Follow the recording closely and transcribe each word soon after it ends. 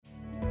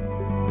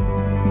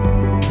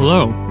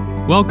Hello,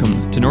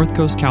 welcome to North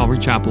Coast Calvary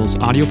Chapel's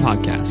audio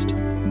podcast.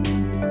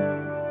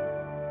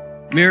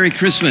 Merry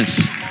Christmas.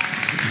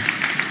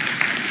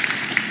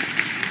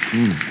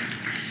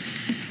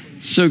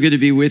 So good to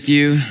be with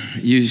you.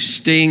 You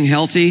staying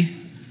healthy?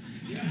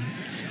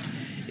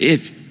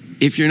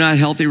 If you're not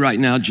healthy right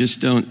now, just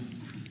don't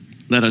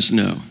let us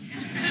know.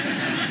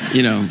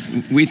 You know,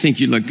 we think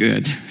you look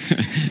good.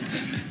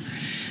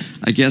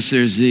 I guess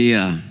there's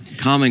the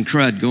common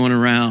crud going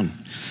around.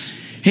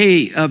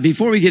 Hey,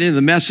 before we get into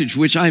the message,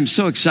 which I'm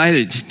so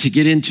excited to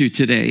get into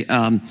today,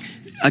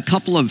 a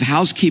couple of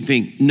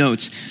housekeeping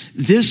notes.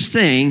 This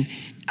thing,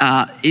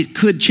 it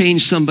could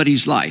change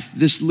somebody's life.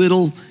 This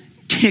little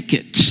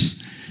ticket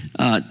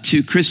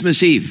to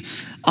Christmas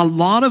Eve. A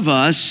lot of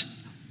us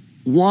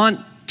want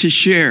to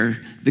share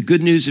the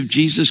good news of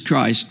Jesus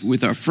Christ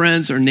with our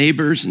friends, our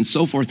neighbors, and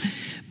so forth,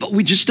 but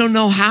we just don't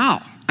know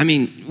how. I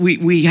mean,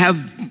 we have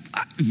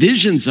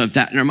visions of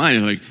that in our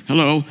mind. Like,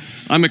 hello,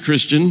 I'm a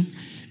Christian,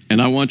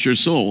 and I want your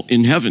soul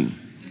in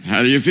heaven.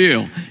 How do you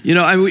feel? You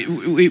know,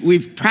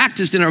 we've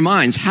practiced in our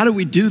minds. How do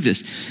we do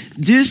this?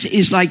 This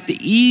is like the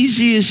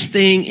easiest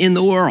thing in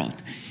the world.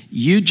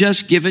 You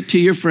just give it to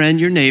your friend,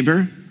 your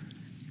neighbor,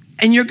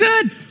 and you're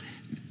good.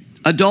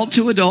 Adult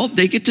to adult,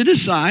 they get to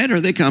decide, are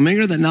they coming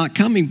or they're not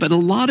coming? But a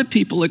lot of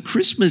people at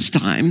Christmas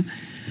time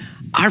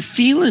are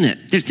feeling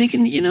it. They're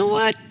thinking, you know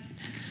what?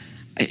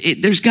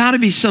 There's got to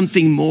be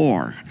something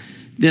more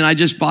than I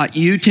just bought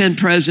you 10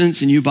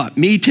 presents and you bought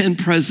me 10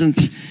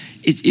 presents.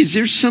 Is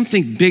there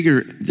something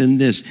bigger than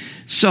this?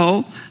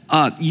 So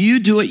you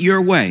do it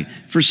your way.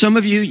 For some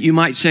of you, you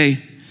might say,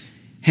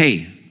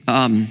 hey,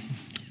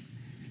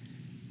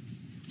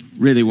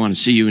 really want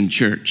to see you in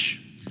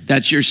church.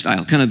 That's your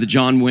style, kind of the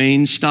John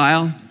Wayne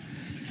style.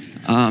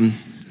 The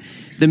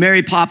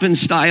Mary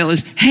Poppins style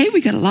is, hey, we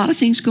got a lot of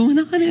things going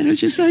on, and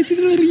it's just like,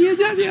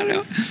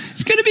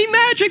 it's going to be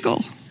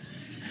magical.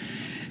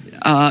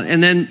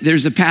 And then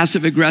there's a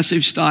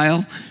passive-aggressive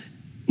style.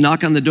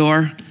 Knock on the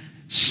door,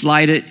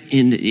 slide it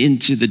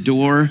into the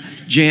door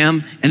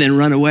jamb, and then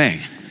run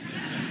away.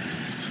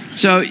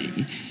 So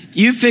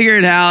you figure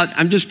it out.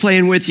 I'm just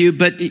playing with you,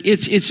 but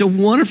it's a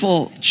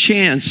wonderful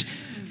chance.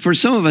 For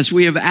some of us,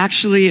 we have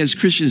actually, as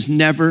Christians,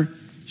 never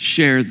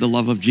shared the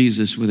love of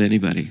Jesus with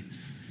anybody.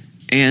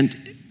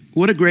 And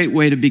what a great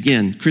way to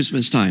begin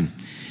Christmas time.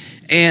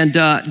 And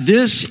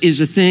this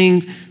is a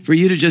thing for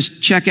you to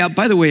just check out.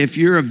 By the way, if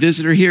you're a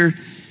visitor here,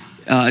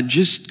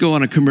 just go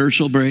on a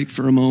commercial break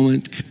for a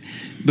moment.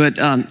 But,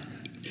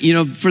 you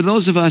know, for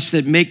those of us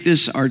that make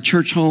this our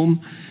church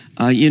home,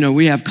 you know,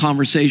 we have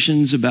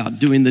conversations about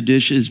doing the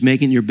dishes,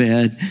 making your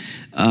bed,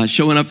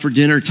 showing up for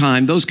dinner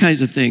time, those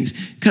kinds of things,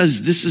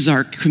 because this is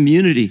our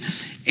community.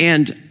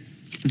 And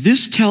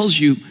this tells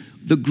you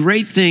the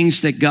great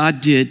things that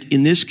God did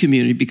in this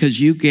community because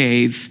you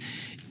gave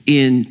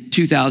in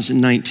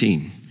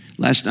 2019.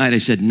 Last night I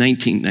said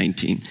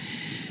 1919.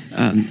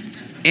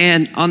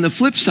 And on the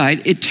flip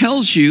side, it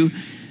tells you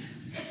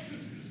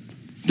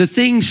the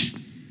things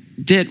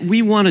that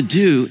we want to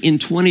do in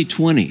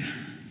 2020.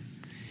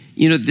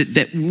 You know,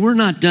 that we're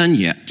not done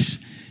yet.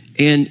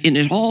 And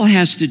it all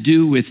has to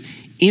do with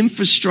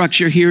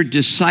infrastructure here,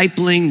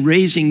 discipling,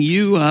 raising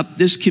you up,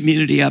 this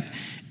community up,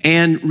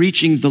 and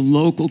reaching the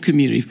local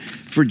community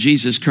for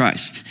Jesus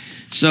Christ.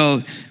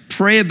 So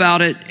pray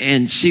about it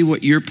and see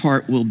what your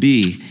part will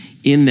be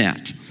in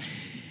that.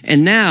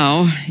 And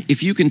now,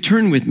 if you can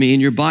turn with me in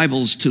your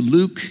Bibles to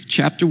Luke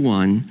chapter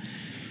 1,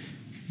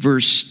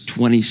 verse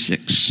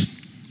 26.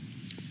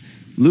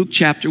 Luke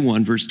chapter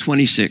 1, verse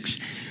 26.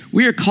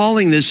 We are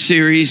calling this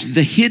series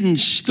The Hidden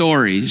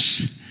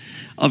Stories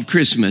of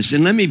Christmas.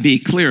 And let me be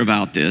clear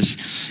about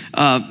this.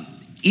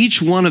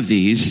 Each one of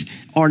these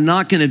are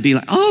not going to be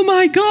like, oh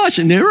my gosh,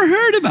 I never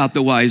heard about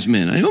the wise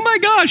men. Oh my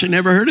gosh, I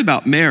never heard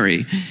about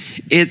Mary.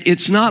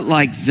 It's not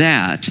like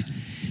that.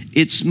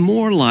 It's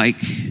more like,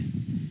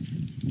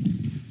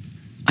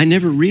 I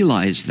never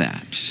realized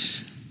that.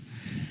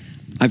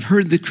 I've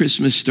heard the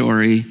Christmas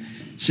story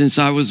since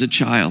I was a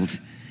child,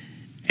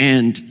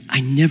 and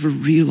I never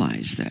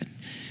realized that.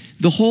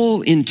 The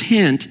whole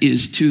intent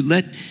is to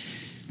let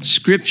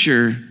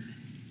Scripture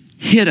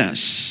hit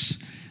us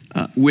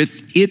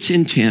with its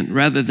intent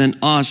rather than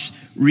us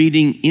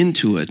reading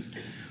into it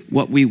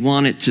what we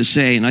want it to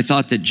say. And I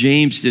thought that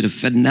James did a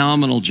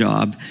phenomenal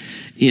job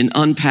in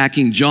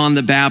unpacking John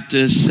the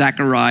Baptist,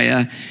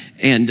 Zechariah,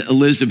 and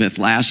Elizabeth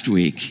last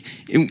week.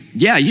 And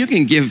yeah, you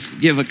can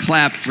give a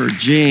clap for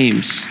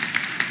James.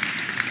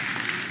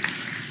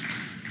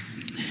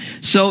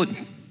 So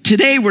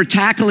today we're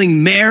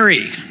tackling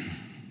Mary.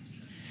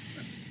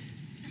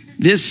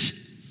 This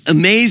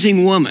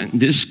amazing woman,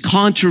 this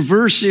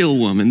controversial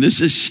woman,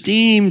 this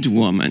esteemed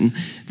woman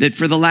that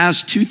for the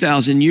last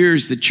 2,000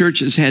 years the church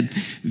has had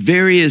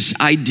various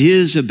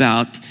ideas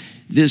about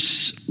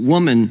this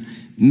woman,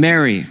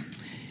 Mary.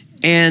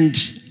 And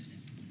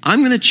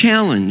I'm going to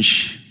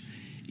challenge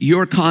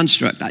your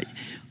construct.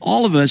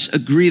 All of us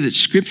agree that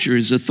Scripture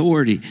is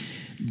authority,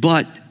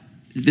 but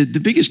the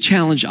biggest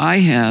challenge I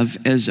have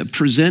as a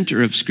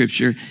presenter of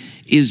Scripture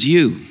is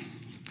you.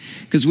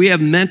 because we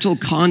have mental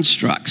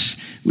constructs.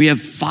 We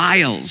have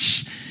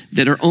files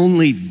that are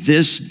only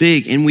this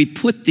big, and we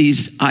put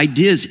these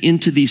ideas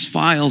into these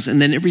files,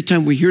 and then every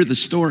time we hear the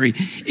story,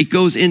 it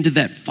goes into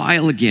that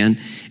file again,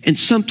 and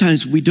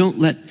sometimes we don't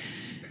let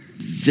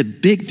the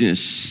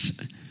bigness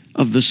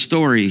of the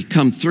story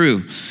come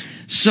through.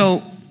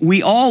 So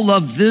we all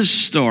love this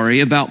story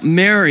about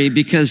Mary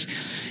because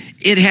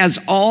it has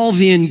all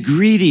the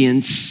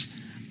ingredients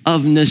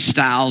of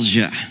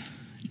nostalgia,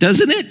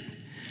 doesn't it?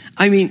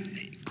 I mean,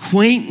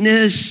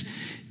 quaintness,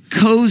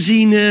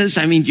 coziness.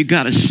 I mean, you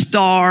got a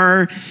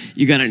star,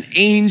 you got an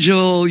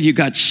angel, you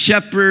got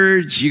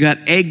shepherds, you got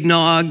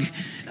eggnog.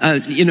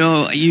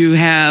 You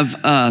have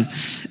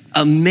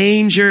a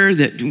manger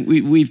that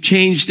we've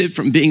changed it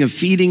from being a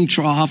feeding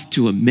trough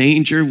to a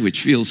manger,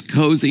 which feels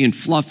cozy and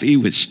fluffy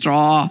with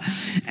straw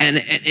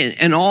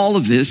and all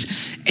of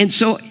this. And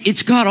so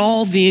it's got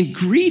all the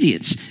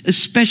ingredients,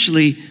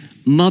 especially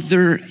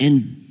mother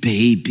and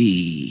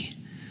baby.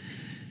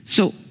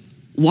 So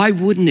why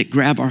wouldn't it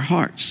grab our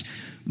hearts?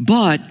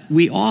 But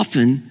we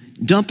often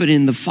dump it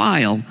in the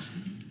file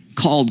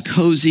called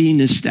cozy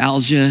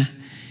nostalgia,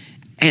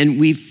 and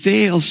we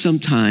fail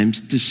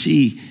sometimes to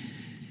see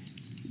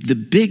the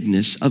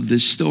bigness of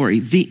this story.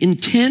 The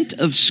intent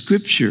of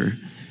Scripture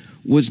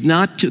was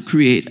not to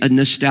create a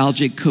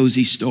nostalgic,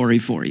 cozy story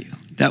for you.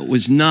 That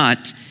was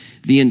not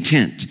the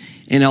intent,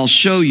 and I'll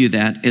show you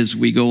that as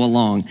we go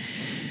along.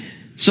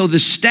 So the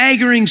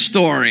staggering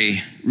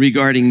story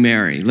regarding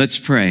Mary. Let's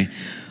pray.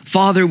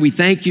 Father, we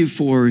thank you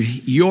for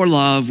your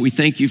love. We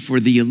thank you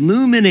for the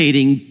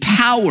illuminating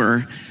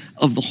power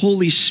of the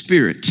Holy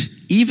Spirit,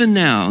 even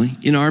now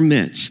in our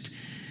midst.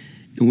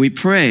 And we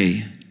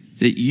pray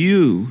that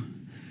you,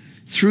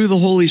 through the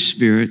Holy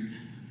Spirit,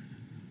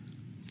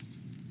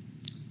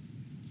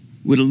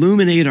 would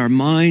illuminate our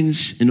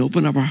minds and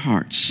open up our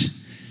hearts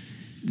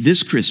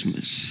this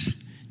Christmas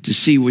to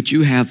see what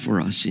you have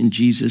for us in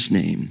Jesus'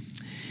 name.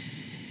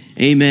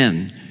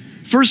 Amen.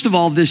 First of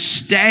all, this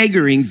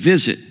staggering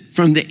visit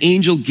from the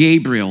angel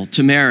Gabriel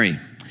to Mary.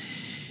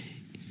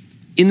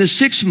 In the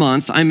 6th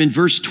month, I'm in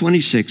verse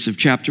 26 of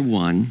chapter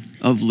 1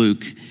 of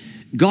Luke,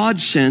 God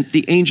sent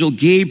the angel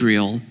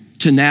Gabriel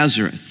to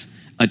Nazareth,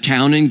 a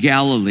town in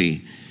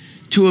Galilee,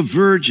 to a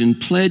virgin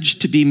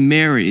pledged to be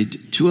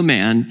married to a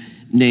man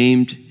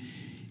named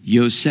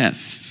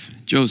Joseph,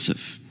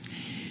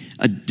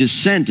 a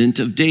descendant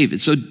of David.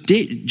 So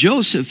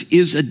Joseph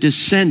is a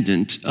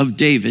descendant of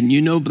David.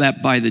 You know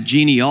that by the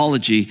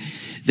genealogy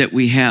that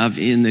we have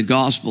in the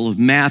Gospel of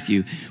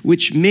Matthew,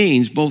 which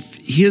means both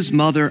his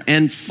mother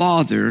and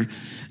father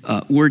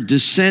were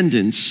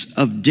descendants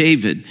of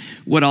David.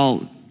 What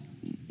I'll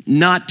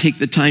not take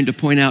the time to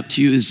point out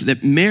to you is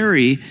that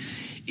Mary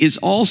is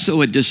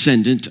also a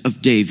descendant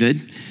of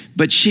David,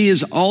 but she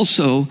is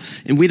also,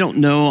 and we don't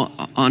know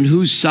on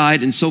whose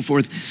side and so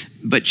forth,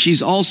 but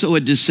she's also a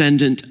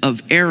descendant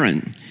of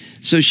Aaron.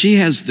 So she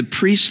has the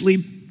priestly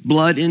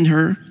blood in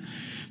her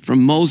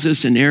from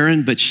Moses and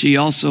Aaron, but she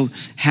also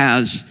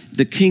has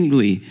the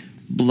kingly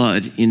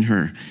blood in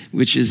her,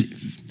 which is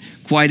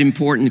quite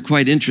important,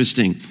 quite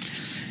interesting.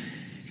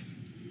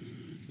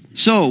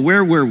 So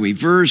where were we?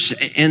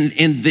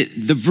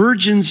 The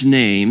virgin's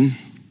name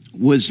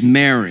was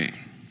Mary.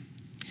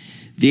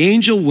 The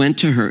angel went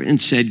to her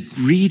and said,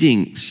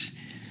 "Greetings,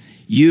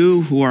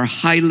 you who are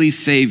highly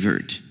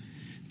favored.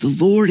 The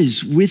Lord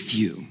is with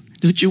you."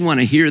 Don't you want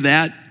to hear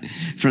that?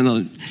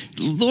 The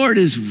Lord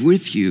is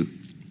with you.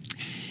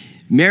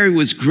 Mary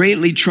was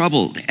greatly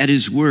troubled at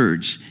his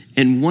words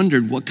and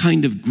wondered what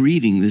kind of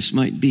greeting this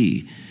might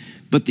be.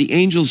 But the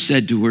angel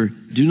said to her,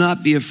 "Do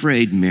not be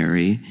afraid,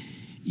 Mary.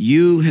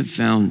 You have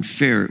found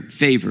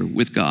favor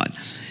with God."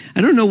 I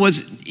don't know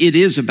what it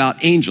is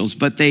about angels,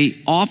 but they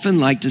often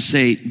like to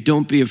say,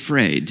 "Don't be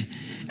afraid,"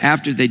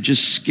 after they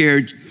just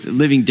scared the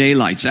living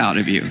daylights out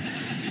of you.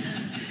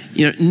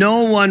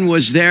 No one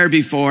was there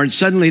before, and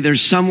suddenly there's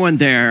someone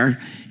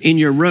there in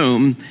your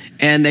room,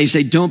 and they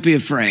say, "Don't be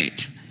afraid."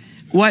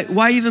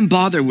 Why even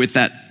bother with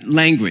that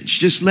language?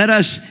 Just let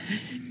us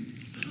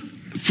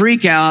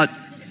freak out,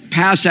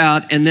 pass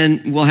out, and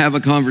then we'll have a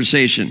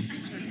conversation.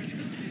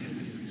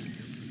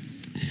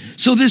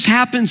 So this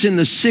happens in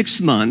the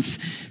 6th month.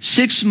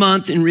 6th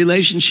month in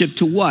relationship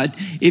to what?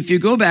 If you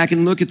go back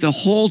and look at the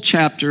whole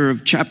chapter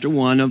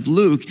 1 of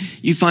Luke,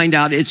 you find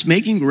out it's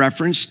making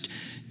reference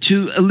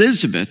to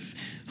Elizabeth,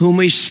 whom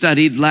we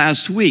studied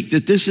last week,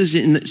 that this is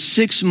in the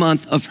 6th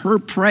month of her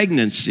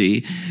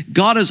pregnancy.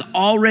 God is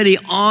already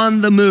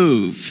on the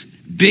move,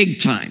 big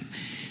time.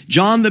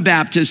 John the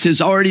Baptist has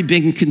already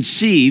been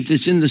conceived.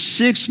 It's in the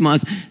 6th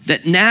month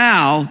that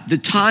now the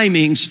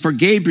timings for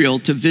Gabriel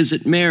to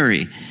visit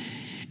Mary.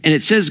 And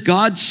it says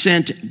God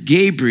sent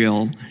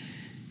Gabriel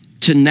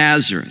to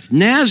Nazareth.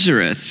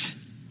 Nazareth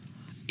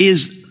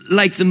is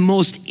like the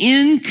most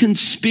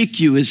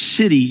inconspicuous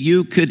city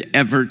you could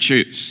ever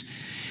choose.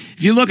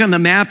 If you look on the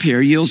map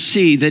here, you'll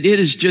see that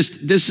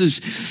this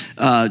is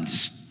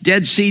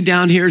Dead Sea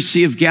down here,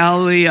 Sea of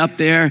Galilee up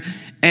there.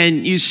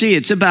 And you see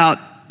it's about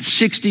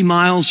 60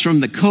 miles from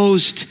the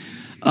coast.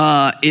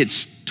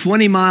 It's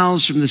 20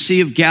 miles from the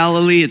Sea of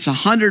Galilee. It's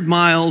 100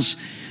 miles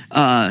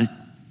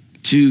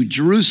to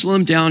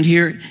Jerusalem down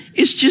here.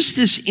 It's just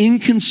this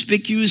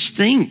inconspicuous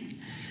thing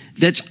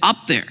that's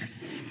up there.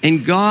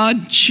 And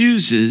God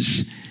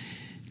chooses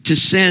to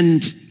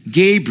send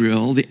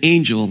Gabriel, the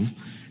angel,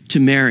 to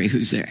Mary,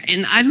 who's there.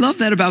 And I love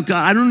that about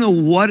God. I don't know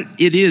what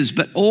it is,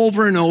 but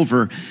over and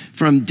over,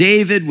 from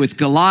David with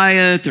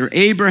Goliath or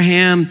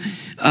Abraham,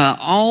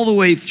 all the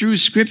way through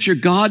Scripture,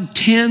 God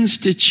tends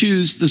to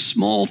choose the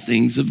small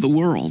things of the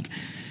world,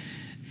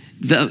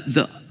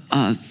 the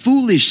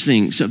foolish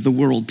things of the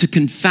world, to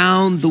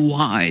confound the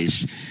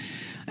wise.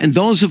 And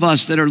those of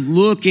us that are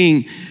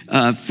looking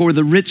for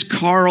the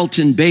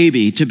Ritz-Carlton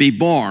baby to be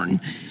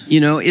born,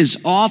 is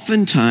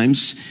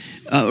oftentimes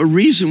a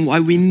reason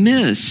why we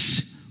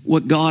miss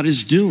what God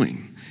is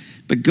doing.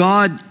 But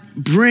God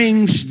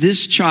brings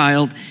this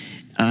child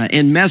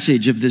and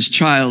message of this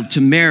child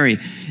to Mary.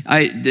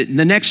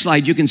 The next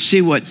slide, you can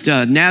see what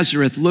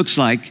Nazareth looks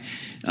like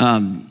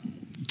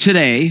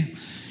today.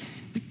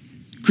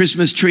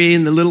 Christmas tree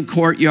in the little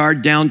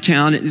courtyard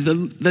downtown.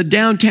 The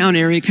downtown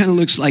area kind of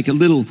looks like a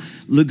little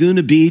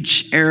Laguna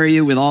Beach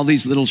area with all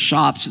these little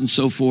shops and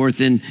so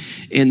forth. And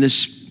the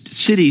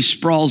city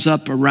sprawls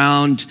up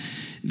around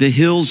the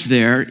hills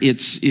there.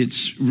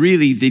 It's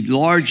really the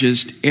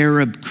largest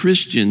Arab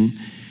Christian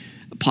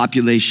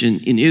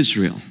population in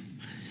Israel.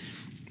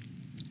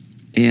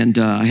 And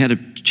I had a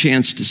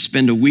chance to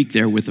spend a week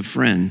there with a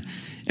friend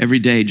every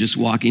day, just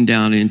walking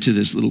down into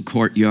this little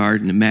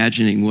courtyard and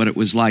imagining what it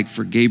was like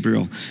for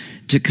Gabriel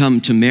to come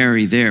to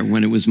Mary there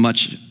when it was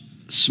much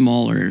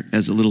smaller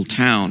as a little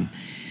town.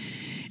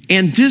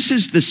 And this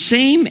is the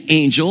same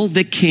angel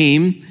that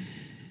came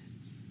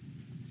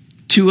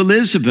to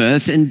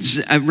Elizabeth and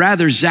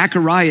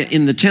Zechariah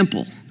in the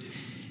temple.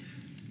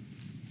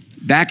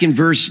 Back in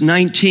verse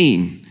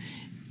 19,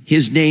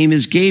 his name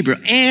is Gabriel.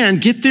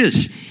 And get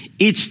this,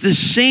 it's the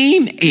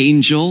same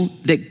angel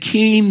that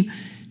came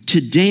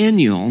to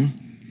Daniel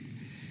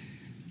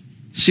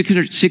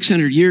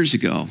 600 years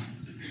ago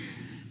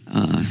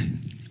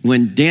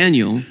when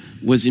Daniel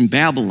was in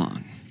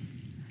Babylon.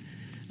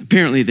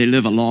 Apparently they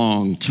live a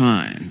long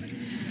time.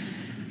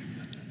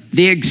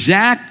 The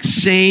exact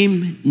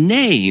same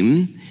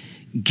name,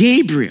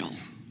 Gabriel.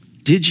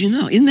 Did you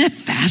know? Isn't that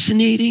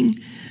fascinating?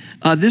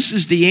 This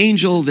is the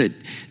angel that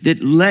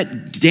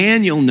let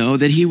Daniel know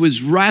that he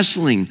was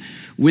wrestling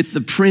with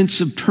the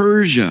prince of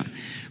Persia,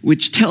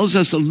 which tells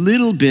us a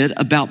little bit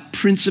about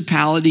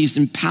principalities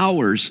and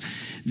powers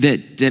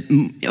that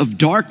of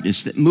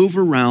darkness that move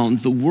around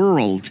the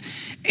world.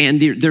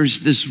 And there's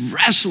this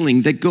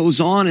wrestling that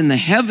goes on in the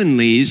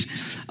heavenlies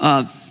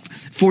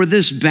for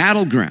this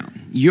battleground.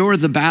 You're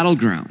the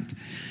battleground.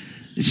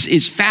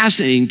 It's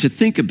fascinating to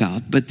think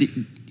about, but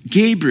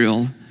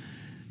Gabriel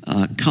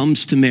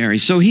comes to Mary.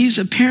 So he's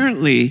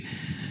apparently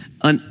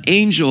an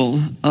angel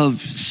of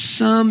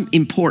some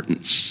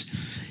importance.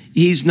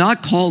 He's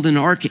not called an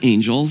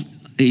archangel.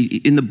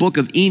 In the book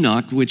of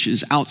Enoch, which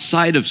is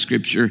outside of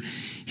Scripture,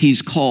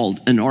 he's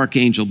called an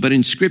archangel. But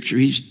in Scripture,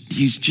 he's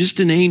just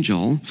an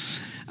angel.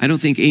 I don't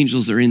think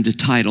angels are into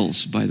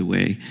titles, by the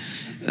way.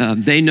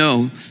 They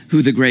know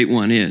who the great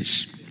one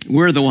is.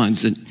 We're the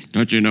ones that,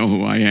 don't you know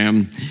who I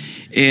am?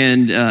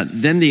 And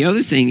then the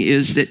other thing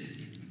is that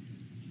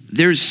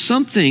there's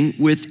something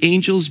with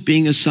angels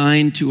being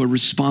assigned to a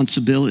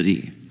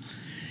responsibility.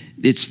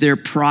 It's their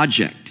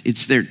project.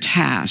 It's their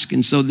task.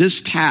 And so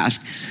this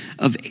task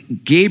of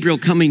Gabriel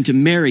coming to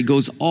Mary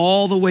goes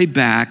all the way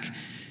back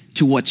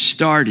to what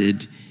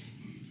started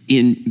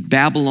in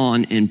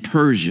Babylon and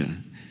Persia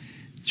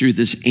through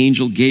this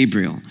angel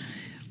Gabriel.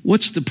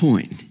 What's the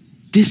point?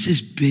 This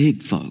is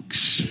big,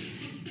 folks.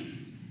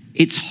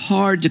 It's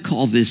hard to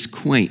call this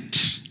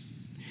quaint.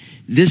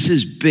 This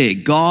is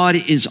big. God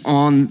is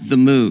on the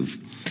move.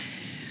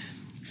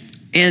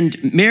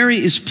 And Mary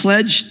is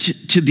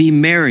pledged to be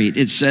married,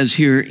 it says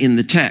here in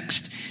the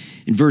text,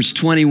 in verse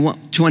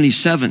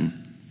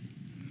 27.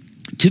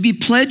 To be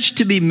pledged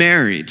to be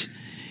married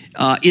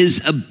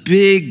is a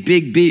big,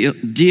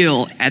 big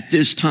deal at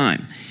this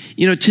time.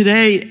 You know,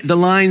 today the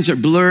lines are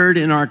blurred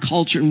in our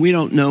culture, and we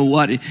don't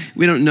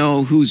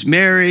know who's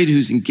married,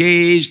 who's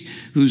engaged,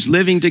 who's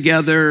living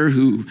together,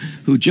 who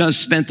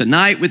just spent the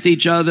night with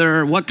each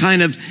other, what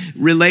kind of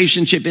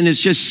relationship, and it's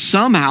just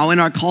somehow in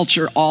our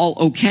culture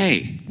all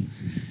okay.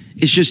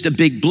 It's just a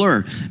big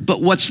blur.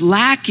 But what's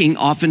lacking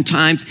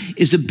oftentimes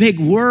is a big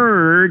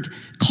word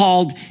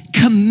called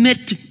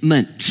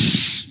commitment.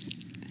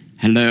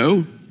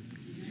 Hello?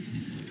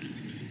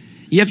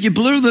 If you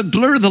blur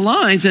the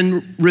lines,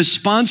 and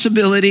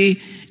responsibility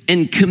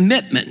and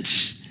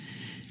commitment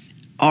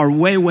are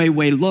way, way,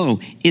 way low.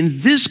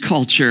 In this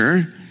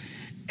culture,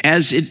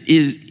 as it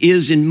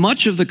is in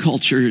much of the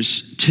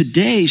cultures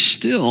today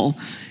still,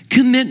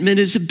 commitment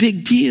is a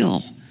big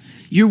deal.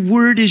 Your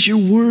word is your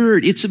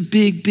word. It's a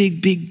big,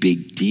 big, big,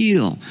 big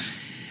deal.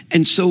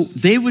 And so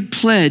they would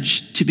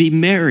pledge to be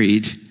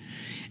married,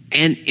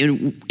 and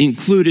it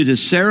included a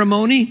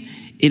ceremony,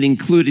 it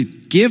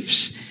included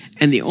gifts,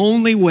 and the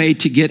only way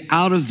to get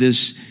out of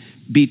this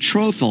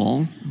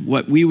betrothal,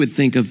 what we would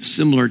think of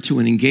similar to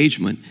an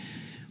engagement,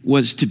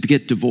 was to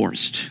get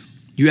divorced.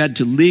 You had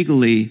to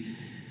legally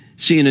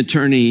see an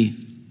attorney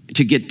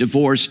to get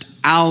divorced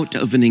out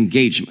of an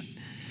engagement.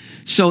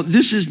 So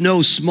this is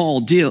no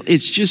small deal.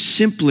 It's just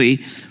simply,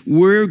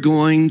 we're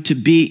going to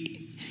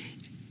be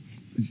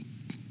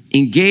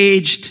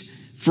engaged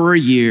for a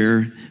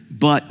year,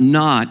 but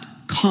not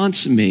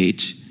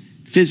consummate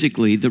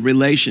physically the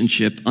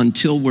relationship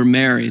until we're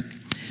married.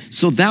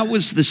 So that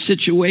was the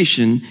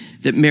situation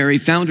that Mary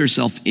found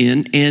herself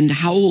in. And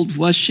how old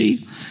was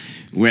she?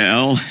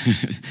 Well,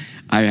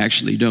 I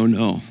actually don't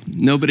know.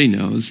 Nobody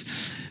knows.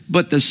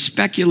 But the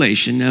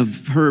speculation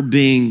of her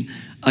being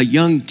a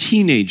young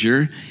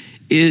teenager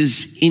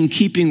is in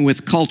keeping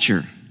with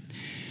culture.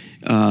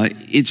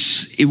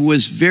 It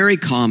was very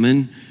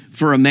common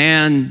for a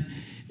man,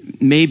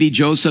 maybe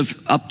Joseph,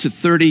 up to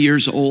 30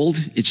 years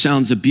old. It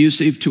sounds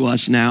abusive to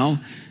us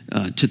now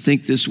to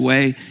think this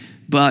way,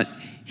 but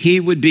he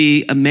would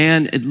be a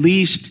man at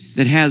least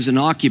that has an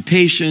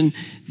occupation,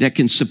 that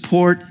can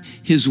support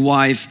his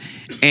wife,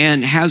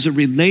 and has a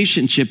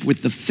relationship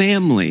with the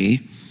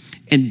family,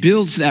 and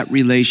builds that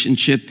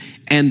relationship,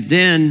 and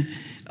then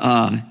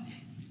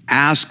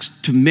asks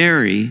to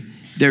marry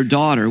their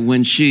daughter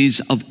when she's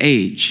of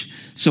age.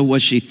 So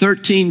was she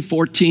 13,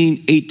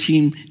 14,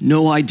 18?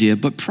 No idea,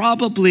 but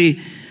probably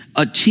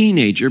a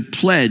teenager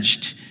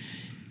pledged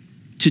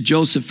to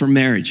Joseph for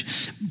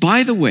marriage.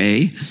 By the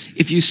way,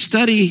 if you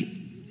study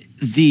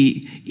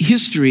the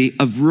history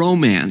of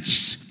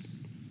romance,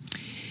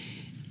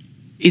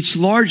 it's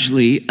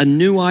largely a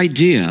new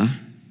idea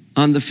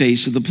on the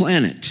face of the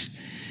planet.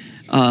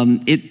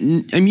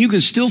 You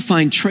can still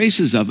find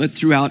traces of it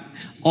throughout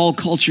all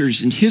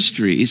cultures and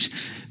histories,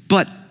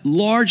 but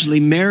largely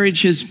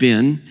marriage has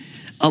been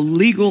a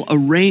legal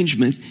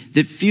arrangement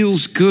that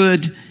feels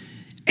good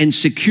and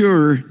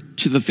secure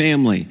to the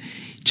family.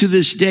 To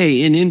this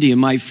day in India,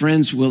 my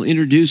friends will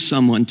introduce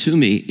someone to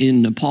me,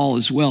 in Nepal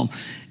as well,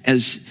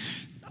 as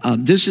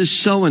this is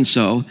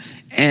so-and-so,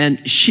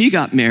 and she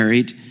got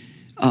married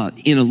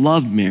in a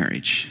love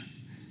marriage.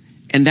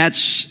 And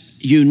that's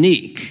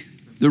unique.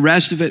 The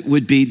rest of it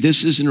would be,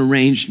 this is an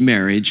arranged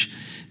marriage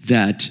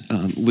that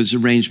was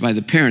arranged by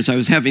the parents. I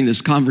was having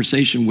this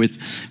conversation with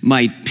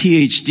my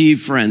PhD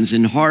friends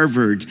in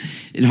Harvard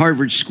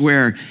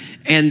Square,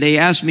 and they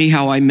asked me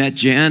how I met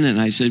Jan, and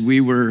I said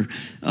we were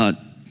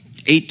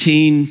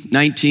 18,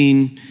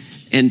 19,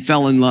 and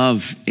fell in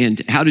love. And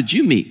how did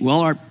you meet?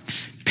 Well, our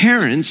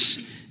parents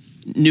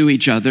knew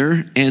each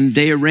other, and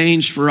they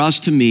arranged for us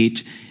to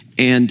meet,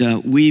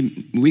 and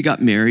we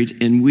got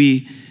married, and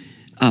we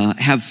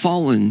have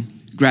fallen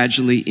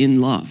gradually in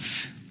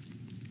love.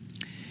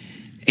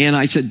 And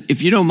I said,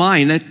 if you don't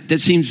mind, that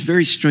seems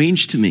very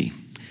strange to me,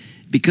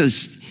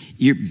 because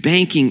you're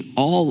banking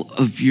all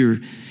of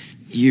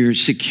your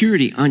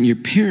security on your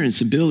parents'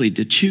 ability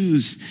to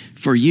choose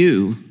for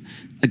you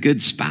a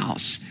good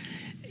spouse.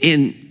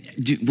 And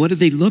what do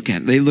they look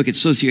at? They look at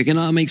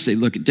socioeconomics, they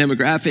look at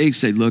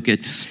demographics, they look at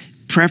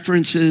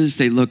preferences,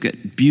 they look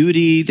at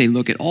beauty, they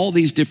look at all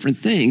these different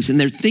things, and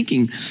they're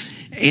thinking.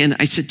 And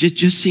I said, it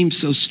just seems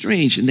so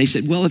strange. And they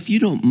said, well, if you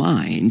don't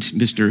mind,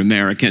 Mr.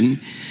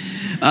 American,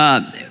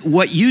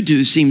 what you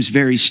do seems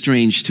very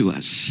strange to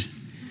us.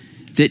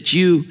 That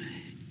you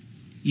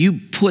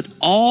put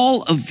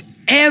all of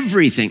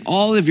everything,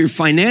 all of your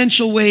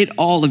financial weight,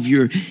 all of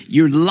your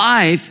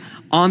life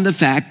on the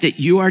fact that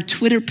you are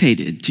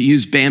Twitter-pated, to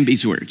use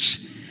Bambi's words.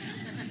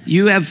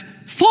 You have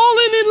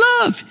fallen in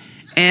love.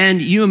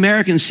 And you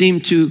Americans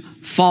seem to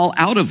fall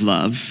out of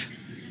love,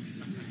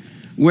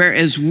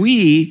 whereas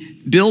we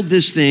build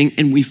this thing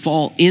and we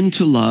fall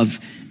into love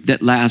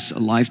that lasts a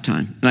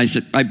lifetime.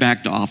 And I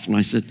backed off and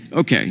I said,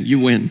 okay, you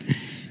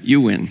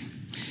win.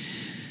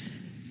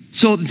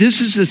 So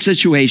this is the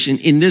situation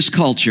in this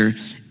culture.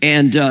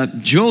 And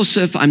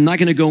Joseph, I'm not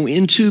going to go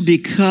into,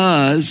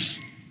 because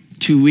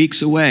 2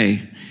 weeks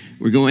away,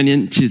 we're going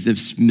into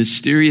this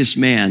mysterious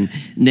man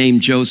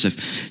named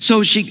Joseph.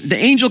 So the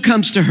angel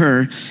comes to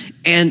her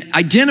and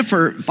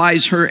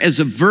identifies her as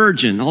a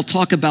virgin. I'll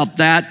talk about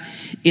that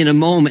in a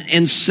moment.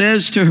 And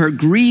says to her,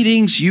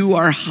 greetings, you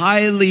are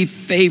highly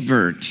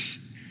favored.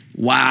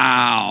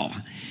 Wow.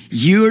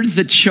 You're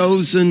the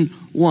chosen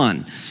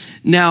one.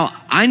 Now,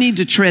 I need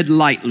to tread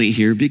lightly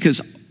here,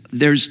 because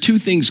there's two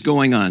things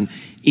going on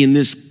in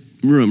this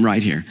room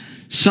right here.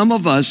 Some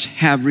of us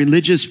have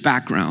religious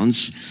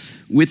backgrounds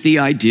with the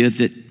idea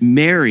that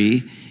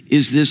Mary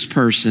is this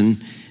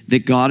person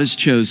that God has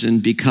chosen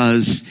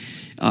because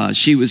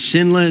she was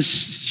sinless.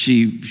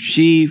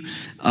 She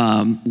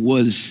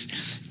was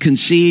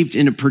conceived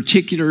in a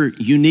particular,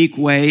 unique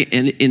way.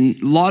 And a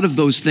lot of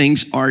those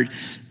things are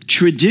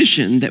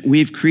tradition that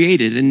we've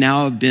created and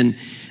now have been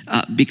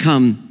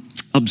become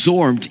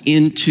absorbed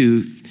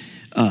into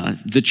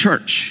the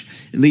church,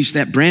 at least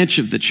that branch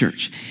of the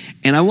church.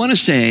 And I want to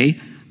say,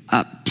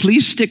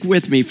 please stick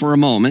with me for a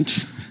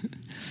moment.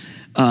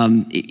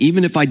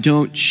 Even if I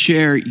don't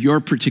share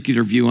your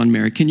particular view on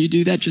Mary. Can you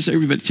do that? Just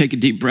everybody take a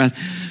deep breath.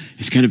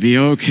 It's going to be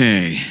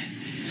okay.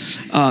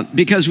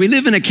 Because we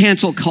live in a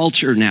cancel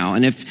culture now,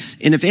 and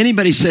if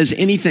anybody says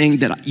anything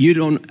that you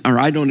don't or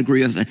I don't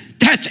agree with,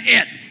 that's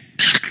it.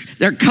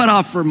 They're cut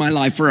off from my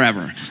life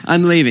forever.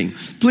 I'm leaving.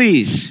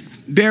 Please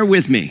bear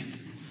with me.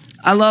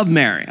 I love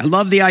Mary. I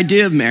love the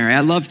idea of Mary.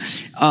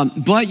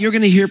 But you're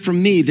going to hear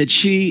from me that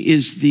she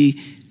is the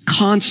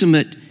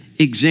consummate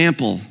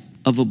example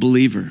of a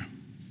believer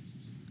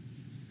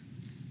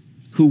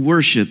who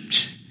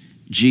worshiped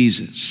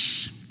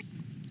Jesus.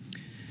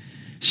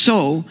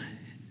 So,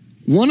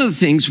 one of the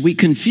things we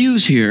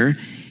confuse here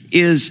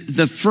is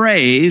the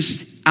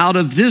phrase, out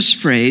of this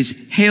phrase,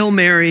 Hail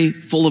Mary,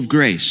 full of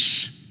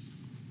grace.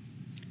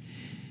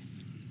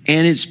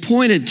 And it's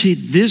pointed to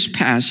this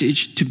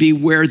passage to be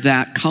where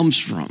that comes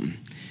from.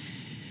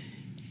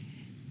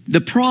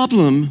 The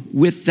problem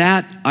with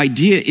that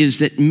idea is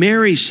that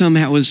Mary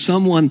somehow is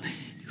someone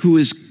who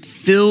is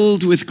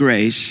filled with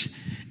grace,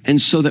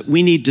 and so that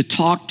we need to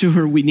talk to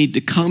her, we need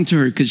to come to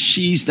her because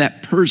she's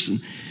that person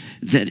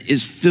that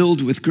is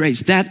filled with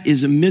grace. That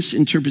is a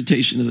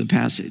misinterpretation of the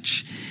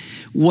passage.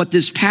 What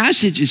this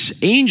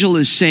angel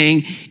is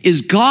saying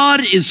is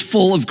God is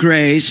full of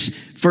grace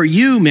for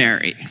you,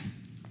 Mary.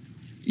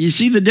 You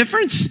see the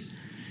difference?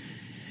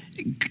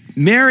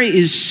 Mary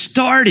is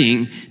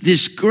starting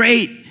this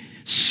great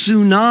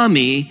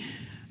tsunami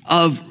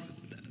of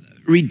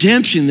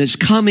redemption that's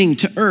coming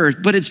to earth,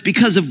 but it's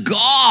because of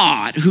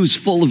God who's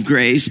full of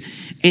grace,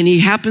 and he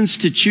happens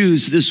to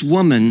choose this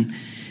woman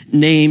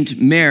named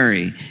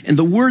Mary. And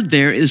the word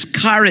there is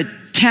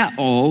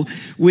chariteo,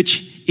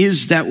 which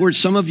is that word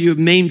some of you have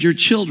named your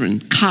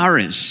children,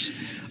 charis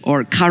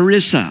or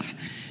charissa.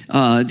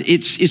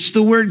 It's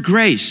the word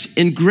grace.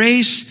 And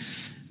grace,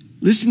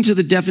 listen to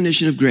the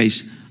definition of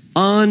grace: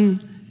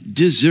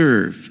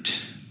 undeserved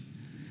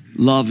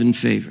love and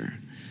favor.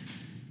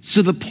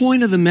 So the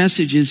point of the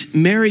message is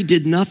Mary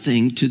did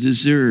nothing to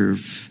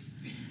deserve.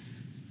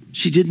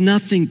 She did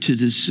nothing to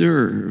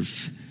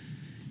deserve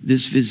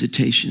this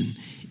visitation.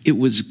 It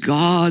was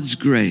God's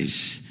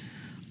grace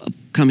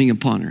coming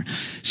upon her.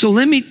 So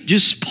let me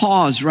just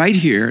pause right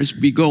here as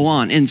we go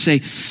on and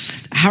say,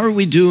 how are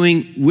we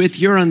doing with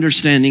your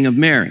understanding of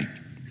Mary?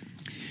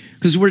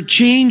 Because we're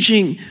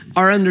changing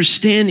our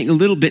understanding a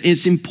little bit.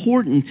 It's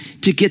important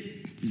to get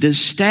the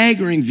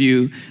staggering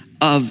view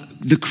of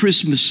the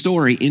Christmas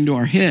story into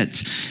our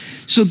heads.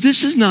 So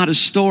this is not a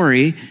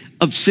story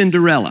of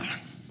Cinderella.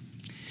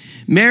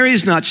 Mary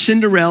is not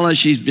Cinderella.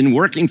 She's been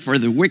working for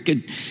the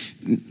wicked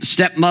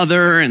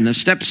stepmother and the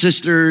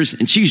stepsisters,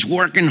 and she's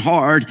working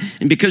hard.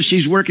 And because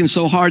she's working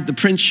so hard, the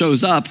prince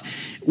shows up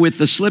with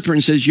the slipper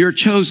and says, "You're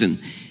chosen."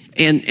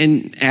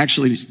 And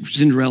actually,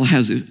 Cinderella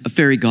has a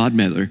fairy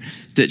godmother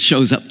that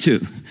shows up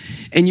too.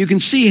 And you can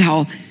see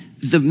how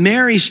the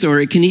Mary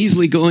story can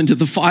easily go into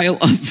the file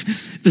of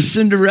the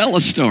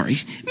Cinderella story.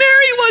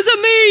 Mary was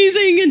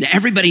amazing, and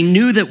everybody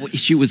knew that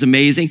she was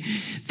amazing.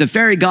 The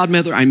fairy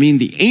godmother,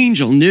 the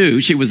angel, knew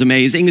she was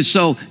amazing, and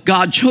so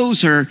God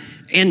chose her.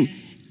 And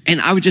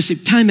I would just say,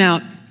 time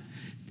out,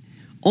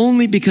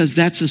 only because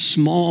that's a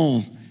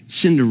small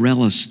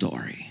Cinderella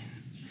story.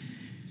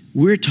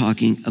 We're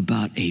talking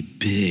about a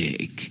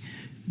big,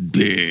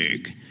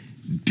 big,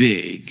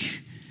 big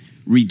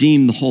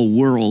redeem the whole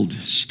world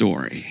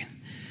story.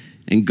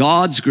 And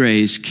God's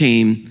grace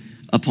came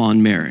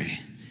upon Mary.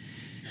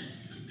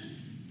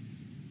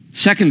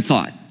 Second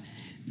thought,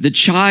 the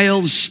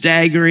child's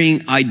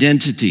staggering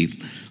identity.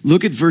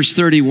 Look at verse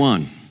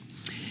 31.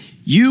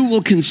 You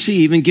will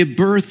conceive and give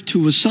birth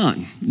to a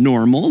son,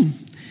 normal,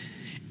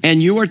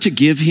 and you are to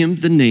give him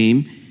the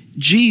name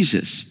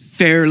Jesus,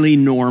 fairly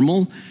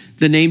normal.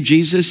 The name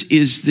Jesus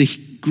is the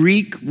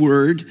Greek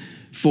word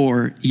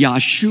for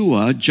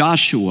Yeshua,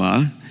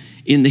 Joshua,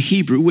 in the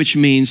Hebrew, which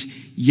means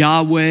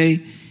Yahweh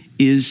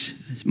is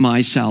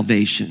my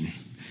salvation.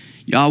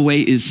 Yahweh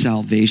is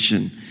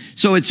salvation.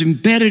 So it's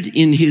embedded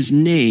in his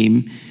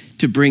name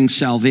to bring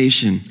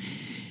salvation.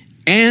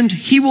 And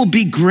he will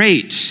be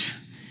great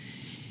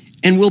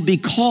and will be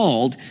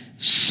called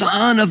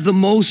Son of the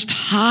Most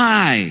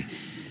High.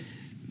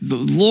 The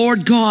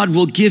Lord God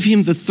will give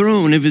him the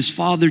throne of his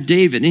father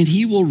David, and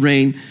he will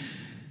reign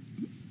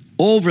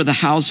over the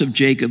house of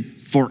Jacob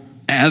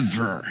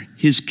forever.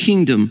 His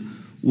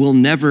kingdom will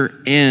never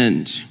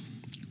end.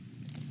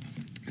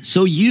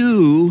 So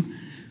you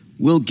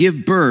will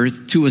give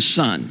birth to a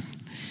son.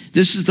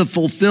 This is the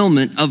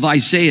fulfillment of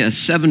Isaiah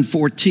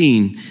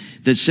 7:14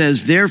 that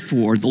says,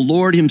 therefore, the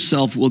Lord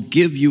himself will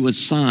give you a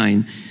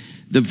sign.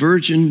 The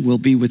virgin will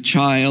be with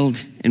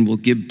child and will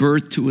give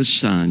birth to a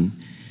son,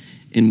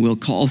 and we'll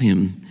call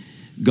him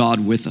God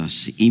with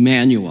us,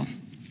 Emmanuel.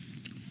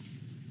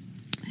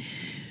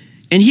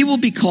 And he will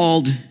be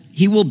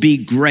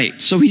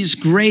great. So he's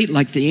great,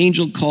 like the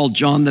angel called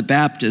John the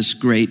Baptist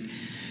great.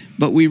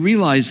 But we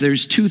realize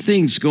there's two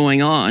things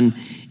going on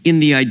in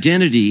the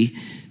identity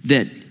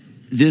that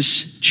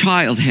this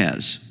child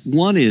has.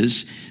 One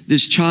is,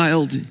 this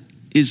child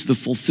is the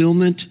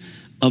fulfillment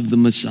of the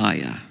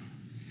Messiah,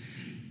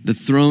 the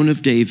throne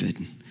of David.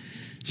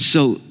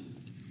 So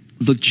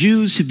the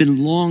Jews have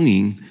been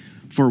longing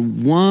for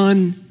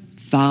one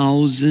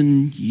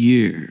 1,000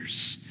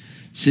 years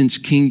since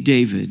King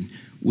David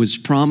was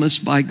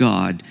promised by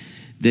God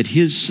that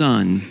his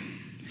son,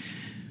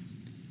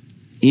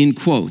 in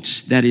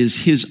quotes, that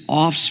is his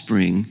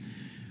offspring,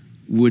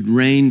 would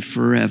reign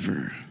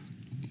forever.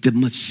 The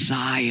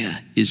Messiah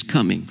is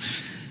coming.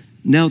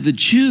 Now the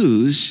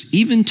Jews,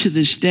 even to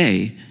this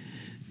day,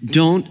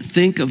 don't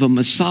think of a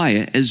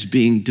Messiah as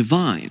being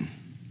divine.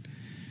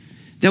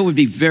 That would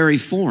be very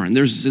foreign.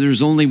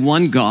 There's only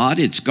one God,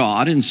 it's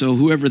God, and so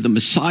whoever the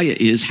Messiah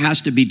is has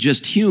to be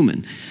just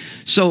human.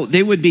 So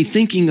they would be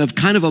thinking of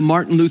kind of a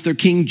Martin Luther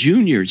King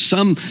Jr.,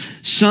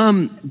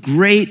 some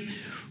great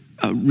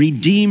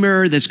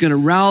redeemer that's going to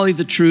rally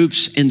the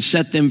troops and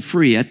set them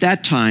free at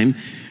that time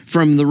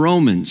from the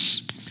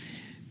Romans.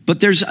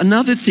 But there's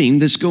another thing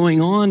that's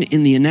going on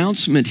in the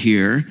announcement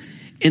here,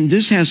 and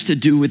this has to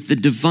do with the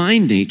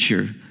divine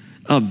nature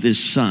of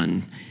this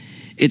son.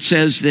 It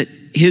says that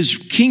his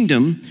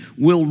kingdom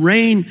will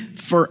reign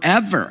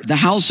forever. The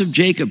house of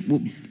Jacob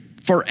will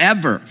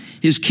forever.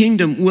 His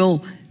kingdom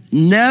will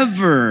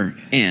never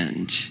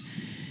end.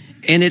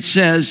 And it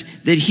says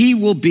that he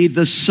will be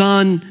the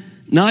son,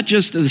 not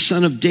just the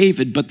son of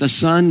David, but the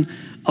son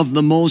of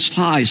the Most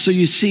High. So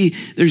you see,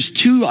 there's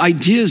two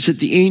ideas that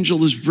the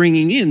angel is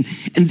bringing in.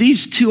 And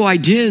these two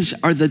ideas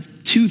are the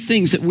two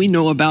things that we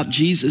know about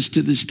Jesus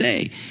to this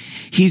day.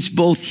 He's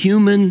both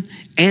human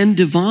and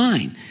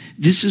divine.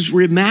 This is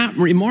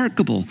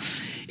remarkable.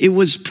 It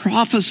was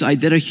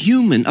prophesied that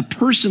a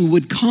person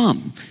would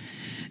come,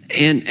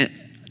 and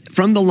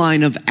from the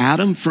line of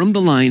Adam, from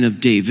the line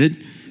of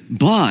David.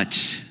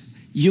 But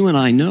you and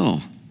I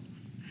know,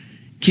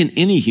 can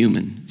any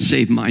human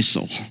save my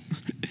soul?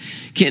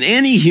 Can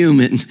any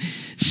human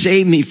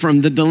save me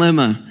from the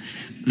dilemma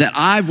that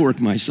I've worked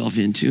myself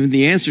into?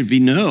 The answer would be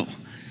no.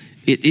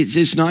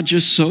 It's not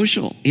just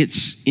social,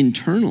 it's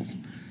internal.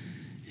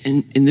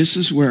 And this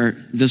is where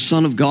the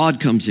Son of God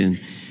comes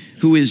in,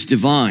 who is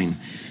divine.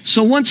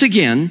 So once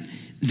again,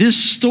 this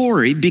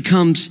story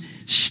becomes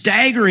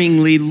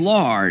staggeringly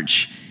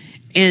large,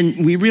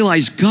 and we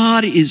realize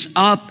God is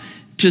up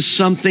to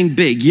something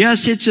big.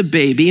 Yes, it's a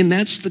baby, and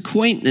that's the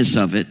quaintness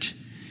of it.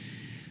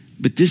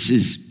 But this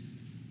is,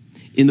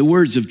 in the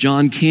words of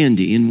John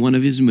Candy in one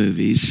of his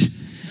movies,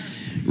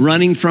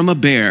 running from a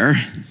bear,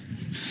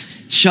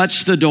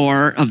 shuts the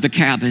door of the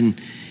cabin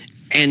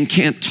and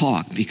can't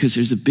talk because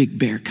there's a big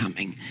bear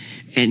coming.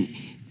 And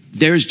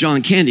there's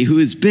John Candy, who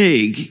is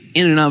big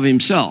in and of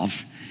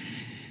himself.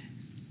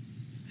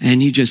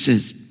 And he just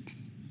says,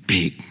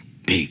 big,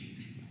 big,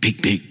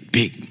 big, big,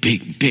 big,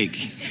 big, big,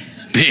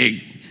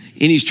 big.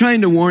 And he's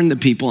trying to warn the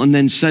people, and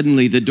then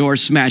suddenly the door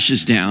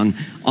smashes down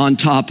on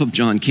top of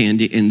John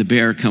Candy and the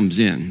bear comes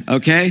in,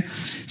 okay?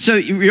 So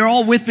you're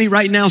all with me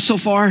right now so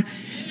far?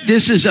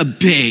 This is a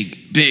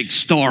big, big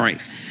story.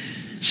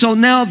 So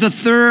now the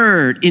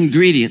third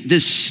ingredient,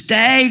 this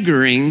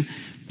staggering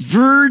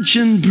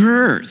virgin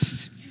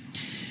birth.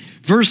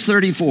 Verse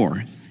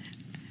 34,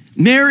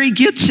 Mary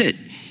gets it.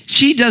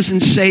 She doesn't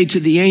say to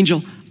the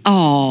angel,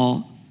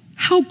 oh,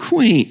 how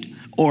quaint,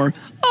 or,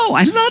 oh,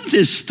 I love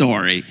this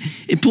story.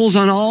 It pulls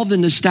on all the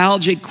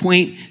nostalgic,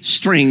 quaint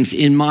strings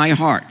in my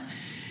heart.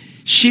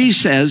 She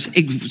says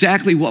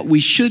exactly what we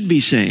should be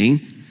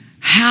saying.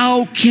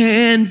 How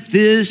can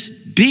this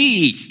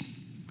be?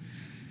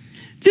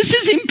 This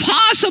is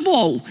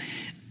impossible.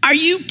 Are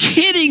you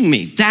kidding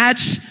me?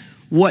 That's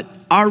what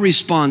our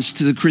response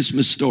to the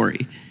Christmas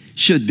story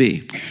should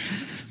be.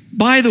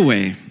 By the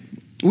way,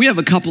 we have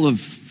a couple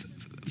of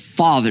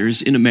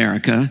fathers in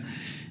America,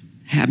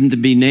 happened to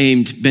be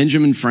named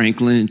Benjamin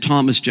Franklin and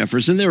Thomas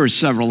Jefferson. There were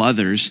several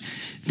others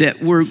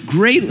that were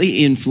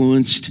greatly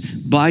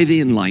influenced by the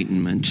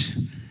Enlightenment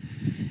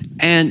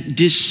and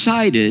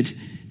decided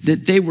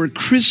that they were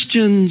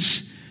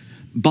Christians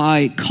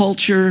by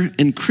culture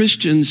and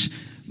Christians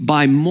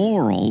by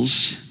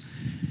morals,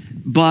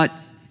 but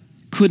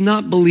could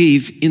not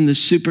believe in the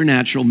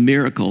supernatural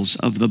miracles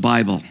of the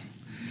Bible.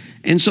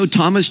 And so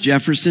Thomas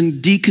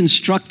Jefferson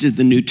deconstructed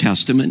the New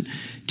Testament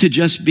to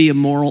just be a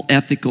moral,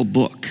 ethical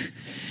book.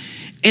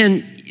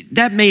 And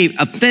that may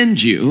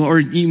offend you, or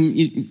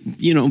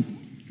you know,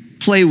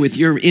 play with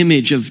your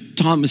image of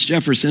Thomas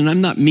Jefferson.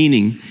 I'm not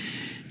meaning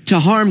to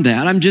harm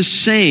that. I'm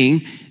just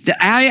saying that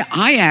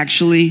I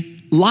actually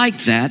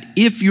like that.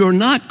 If you're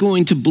not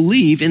going to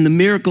believe in the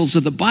miracles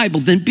of the Bible,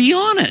 then be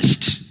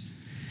honest.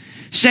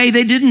 Say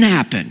they didn't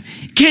happen.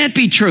 Can't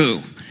be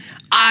true.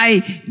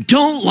 I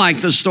don't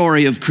like the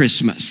story of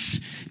Christmas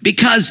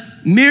because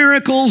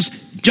miracles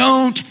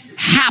don't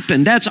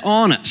happen. That's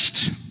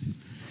honest.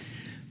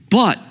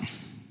 But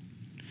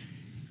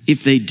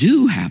if they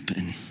do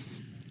happen,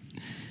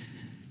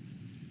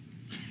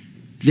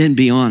 then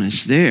be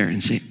honest there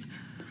and say,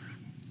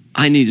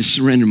 I need to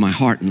surrender my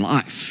heart and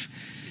life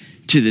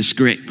to this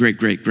great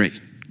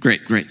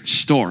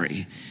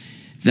story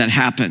that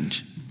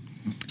happened.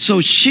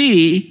 So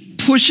she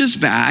pushes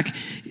back.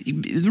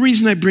 The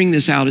reason I bring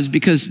this out is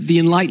because the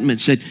Enlightenment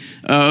said,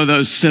 oh,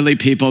 those silly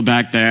people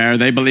back there,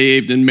 they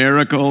believed in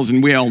miracles,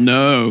 and we all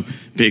know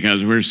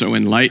because we're so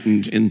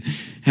enlightened.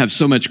 have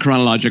so much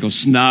chronological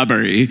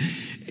snobbery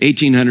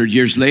 1,800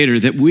 years later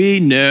that we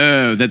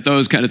know that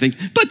those kind of things,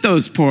 but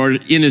those poor,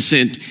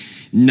 innocent,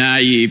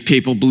 naive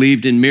people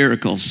believed in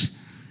miracles.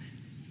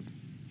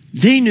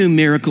 They knew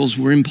miracles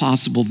were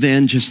impossible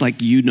then, just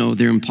like you know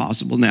they're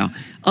impossible now,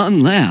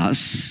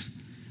 unless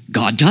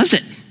God does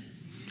it,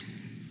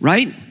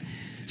 right?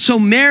 So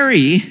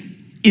Mary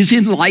is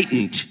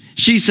enlightened.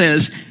 She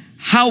says,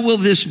 how will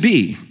this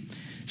be,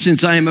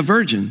 since I am a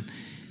virgin?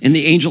 And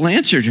the angel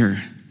answered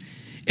her.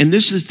 And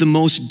this is the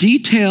most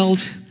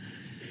detailed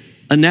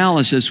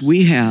analysis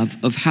we have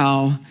of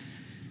how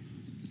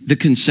the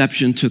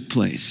conception took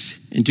place.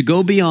 And to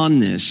go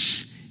beyond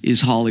this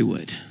is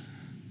Hollywood.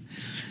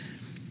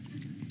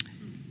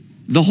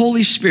 The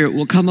Holy Spirit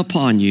will come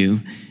upon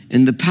you,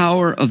 and the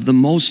power of the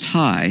Most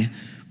High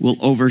will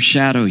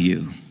overshadow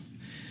you.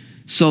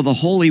 So the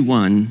Holy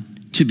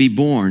One to be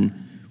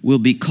born will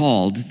be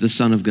called the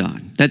Son of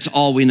God. That's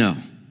all we know.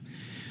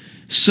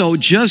 So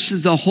just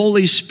as the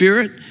Holy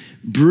Spirit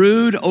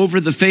brood over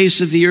the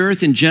face of the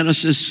earth in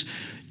Genesis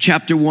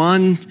chapter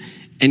 1,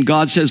 and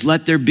God says,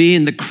 let there be,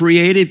 in the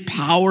creative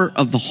power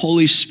of the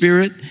Holy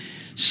Spirit,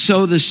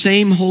 so the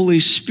same Holy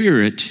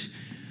Spirit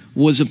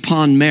was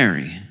upon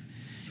Mary,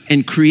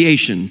 and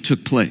creation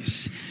took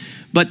place.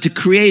 But to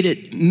create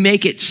it,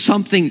 make it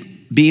something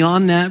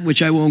beyond that,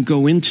 which I won't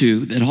go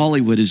into, that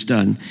Hollywood has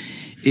done,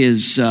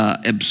 is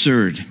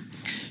absurd.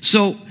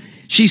 So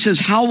she says,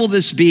 how will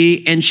this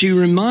be? And she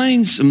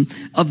reminds him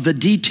of the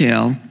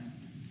detail.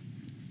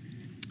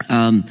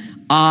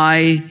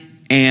 I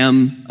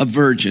am a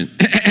virgin.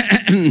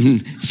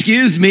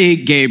 Excuse me,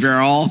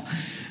 Gabriel,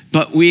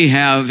 but we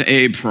have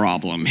a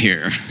problem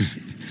here.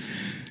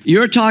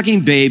 You're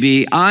talking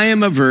baby. I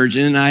am a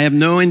virgin. I have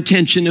no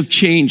intention of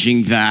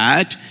changing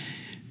that.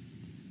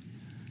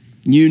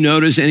 You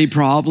notice any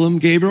problem,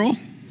 Gabriel?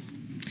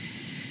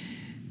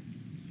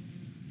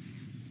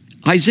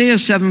 Isaiah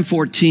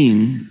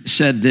 7:14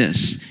 said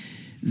this,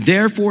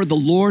 therefore the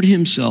Lord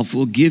himself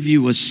will give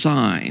you a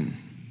sign.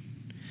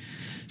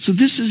 So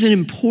this is an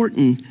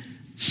important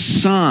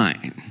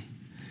sign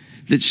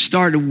that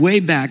started way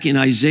back in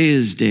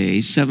Isaiah's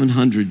day,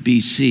 700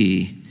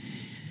 BC.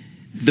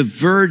 The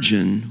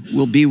virgin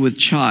will be with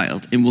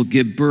child and will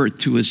give birth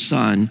to a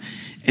son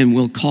and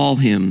will call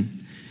him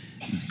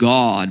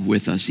God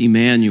with us,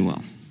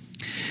 Emmanuel.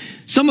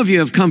 Some of you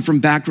have come from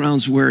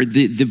backgrounds where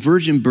the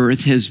virgin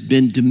birth has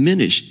been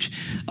diminished.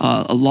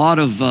 A lot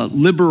of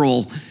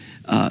liberal,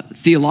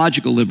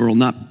 theological liberal,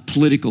 not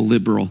political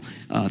liberal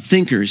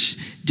thinkers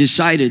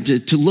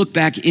decided to look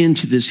back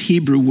into this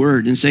Hebrew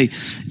word and say,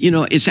 you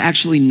know, it's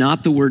actually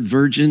not the word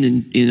virgin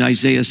in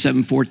Isaiah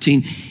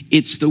 7:14.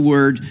 It's the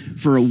word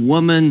for a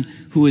woman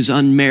who is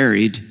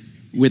unmarried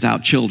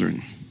without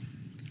children.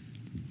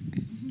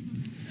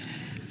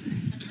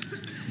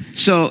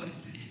 So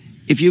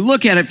if you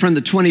look at it from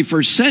the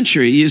 21st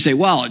century, you say,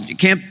 well, you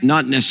can't,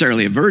 not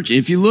necessarily a virgin.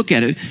 If you look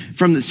at it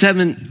from the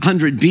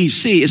 700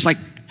 BC, it's like,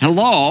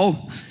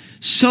 hello.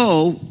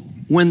 So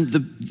when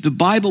the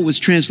Bible was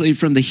translated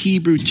from the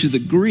Hebrew to the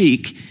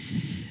Greek,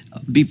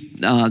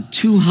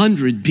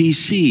 200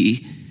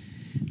 BC,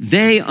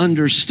 they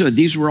understood.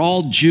 These were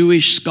all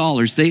Jewish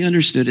scholars. They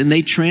understood, and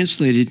they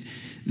translated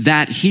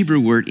that Hebrew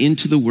word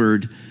into the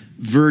word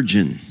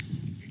virgin.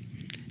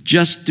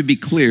 Just to be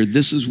clear,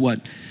 this is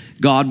what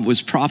God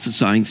was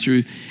prophesying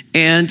through,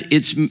 and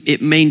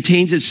it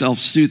maintains itself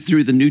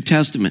through the New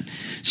Testament.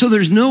 So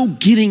there's no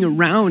getting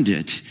around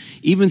it,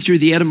 even through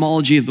the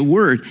etymology of the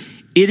word.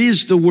 It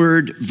is the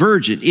word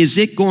virgin. Is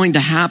it going to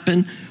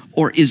happen,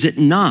 or is it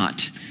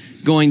not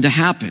going to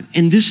happen?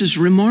 And this is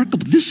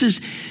remarkable. This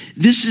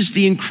is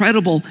the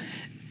incredible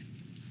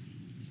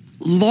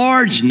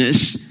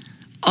largeness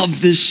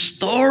of this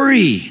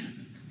story.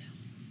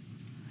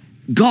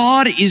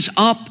 God is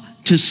up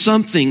to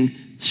something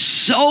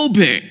so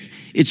big.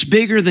 It's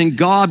bigger than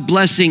God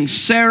blessing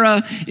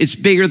Sarah. It's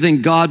bigger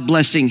than God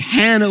blessing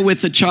Hannah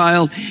with a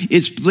child.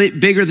 It's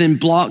bigger than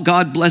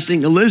God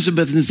blessing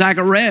Elizabeth and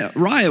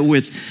Zachariah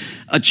with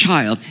a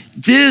child.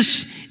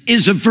 This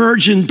is a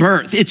virgin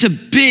birth. It's a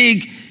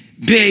big,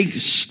 big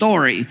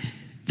story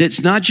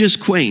that's not just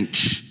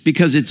quaint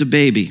because it's a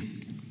baby.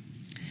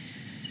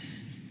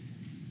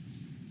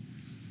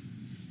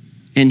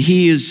 And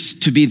he is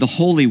to be the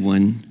Holy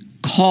One,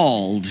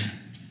 called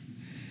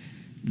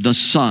the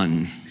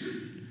Son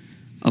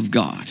of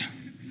God.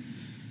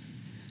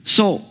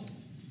 So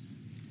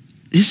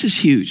this is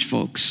huge,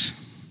 folks.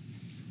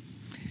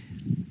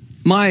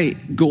 My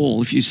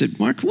goal, if you said,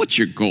 Mark, what's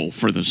your goal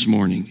for this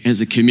morning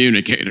as a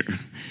communicator?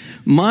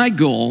 My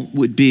goal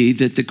would be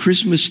that the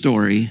Christmas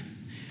story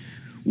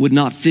would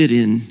not fit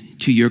in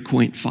to your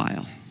quaint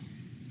file.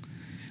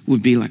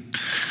 Would be like,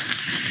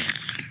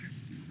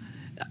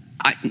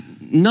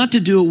 not to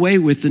do away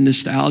with the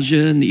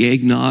nostalgia and the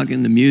eggnog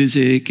and the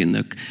music and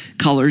the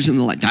colors and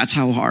the light. That's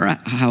how our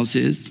house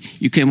is.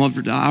 You came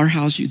over to our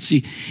house, you'd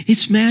see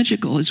it's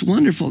magical, it's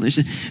wonderful.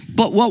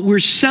 But what we're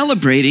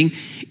celebrating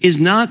is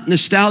not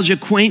nostalgia,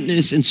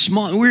 quaintness, and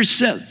small. We're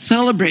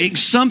celebrating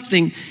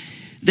something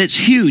that's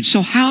huge.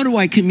 So how do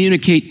I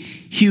communicate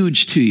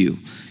huge to you.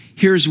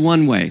 Here's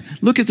one way.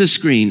 Look at the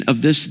screen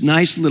of this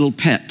nice little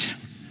pet.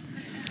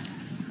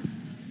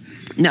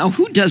 Now,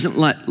 who doesn't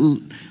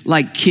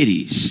like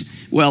kitties?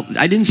 Well,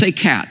 I didn't say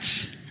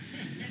cats.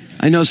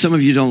 I know some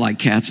of you don't like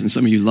cats and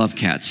some of you love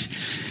cats.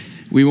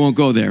 We won't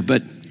go there,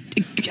 but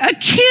a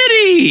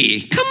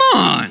kitty, come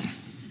on.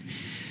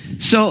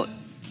 So,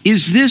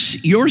 is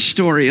this your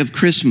story of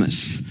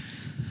Christmas?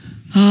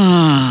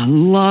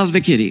 Love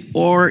the kitty.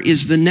 Or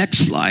is the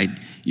next slide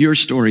your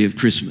story of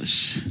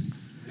Christmas?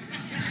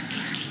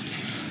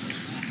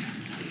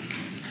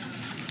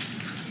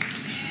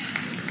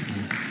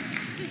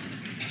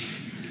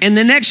 And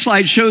the next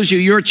slide shows you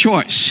your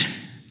choice.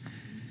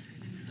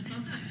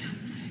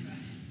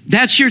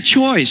 That's your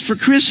choice for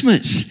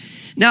Christmas.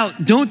 Now,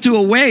 don't do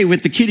away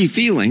with the kitty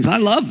feelings. I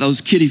love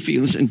those kitty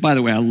feelings. And by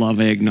the way, I love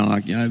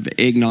eggnog. I have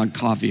eggnog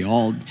coffee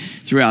all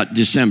throughout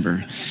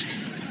December.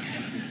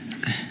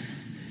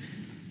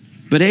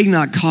 But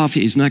eggnog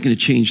coffee is not going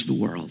to change the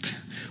world.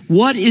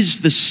 What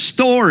is the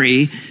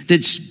story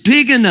that's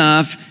big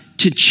enough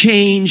to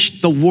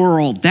change the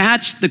world?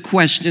 That's the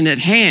question at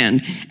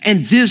hand.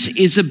 And this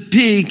is a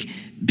big,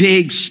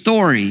 big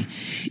story.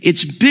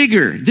 It's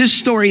bigger. This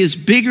story is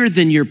bigger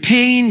than your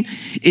pain.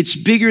 It's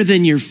bigger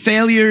than your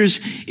failures.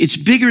 It's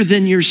bigger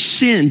than your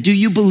sin. Do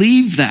you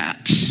believe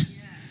that?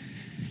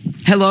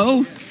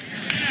 Hello?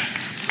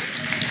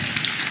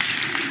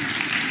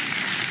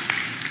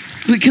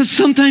 Because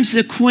sometimes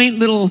the quaint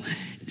little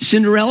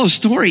Cinderella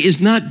story is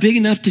not big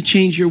enough to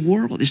change your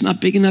world. It's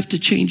not big enough to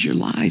change your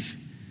life.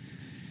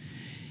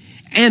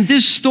 And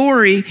this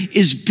story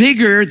is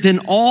bigger than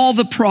all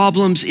the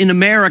problems in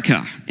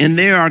America, and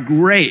they are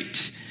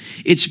great.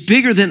 It's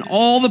bigger than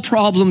all the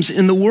problems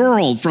in the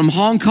world, from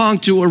Hong Kong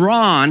to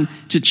Iran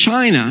to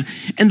China,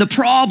 and the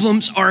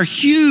problems are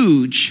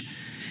huge.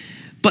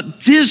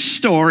 But this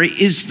story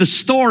is the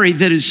story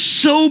that is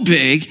so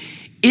big,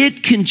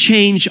 it can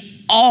change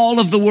all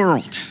of the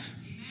world.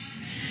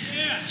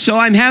 So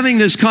I'm having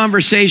this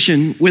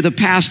conversation with a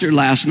pastor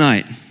last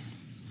night.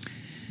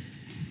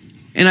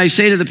 And I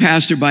say to the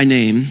pastor by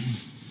name,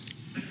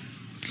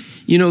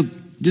 you know,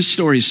 this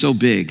story is so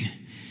big.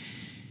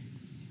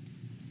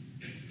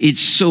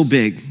 It's so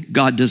big,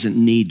 God doesn't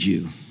need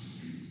you.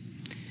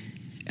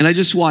 And I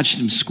just watched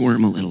him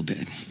squirm a little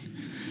bit.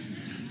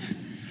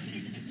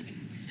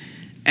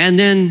 And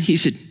then he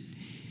said,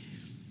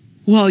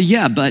 well,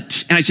 yeah,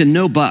 but, and I said,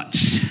 no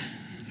buts.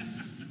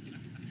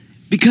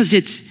 Because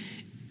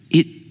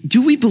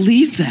do we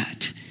believe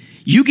that?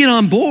 You get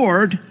on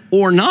board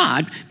or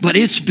not, but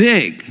it's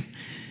big.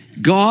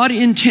 God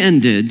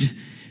intended,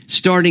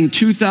 starting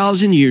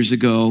 2,000 years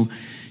ago,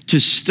 to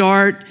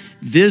start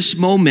this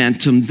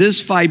momentum,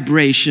 this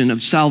vibration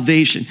of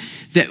salvation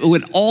that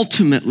would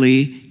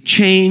ultimately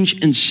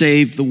change and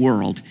save the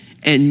world.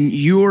 And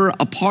you're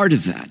a part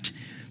of that.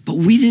 But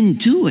we didn't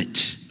do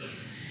it.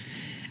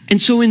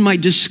 And so in my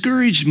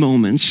discouraged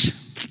moments,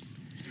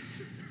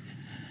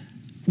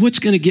 what's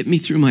going to get me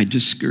through my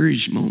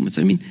discouraged moments?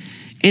 I mean,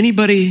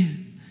 anybody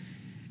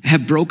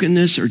have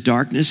brokenness or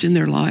darkness in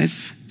their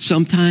life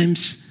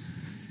sometimes?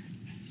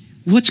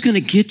 What's going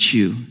to get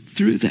you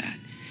through that?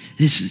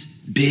 This is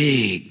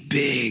big,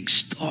 big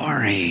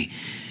story.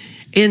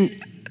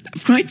 And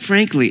quite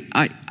frankly,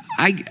 I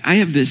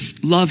have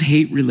this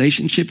love-hate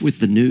relationship with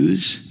the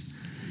news.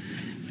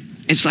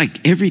 It's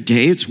like every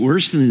day it's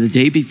worse than the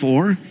day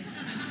before.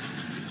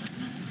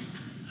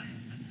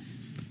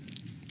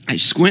 I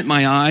squint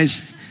my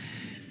eyes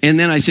and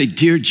then I say,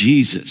 dear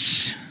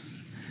Jesus.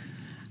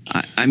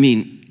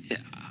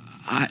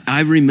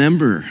 I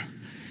remember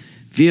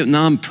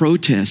Vietnam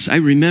protests. I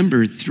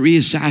remember 3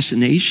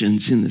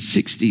 assassinations in the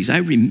 60s. I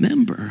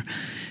remember.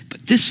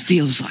 But this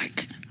feels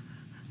like,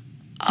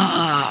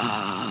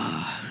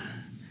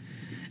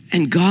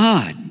 And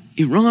God,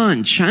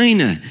 Iran,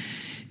 China,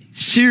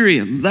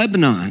 Syria,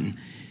 Lebanon,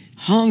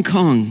 Hong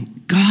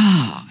Kong,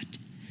 God.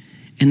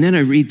 And then I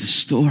read the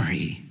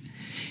story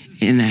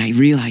and I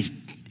realize,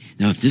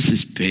 no, this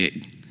is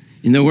big.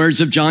 In the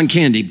words of John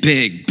Candy,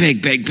 big,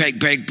 big, big, big,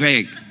 big,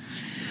 big.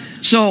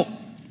 So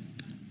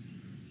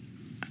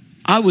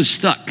I was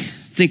stuck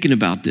thinking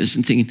about this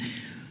and thinking,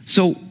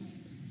 so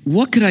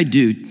what could I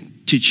do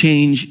to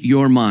change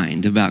your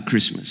mind about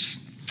Christmas?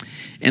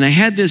 And I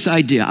had this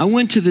idea. I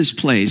went to this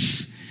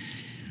place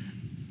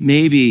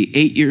maybe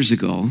 8 years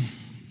ago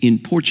in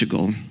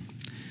Portugal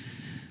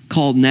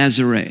called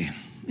Nazaré.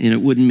 And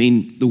it wouldn't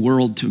mean the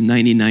world to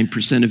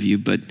 99% of you,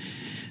 but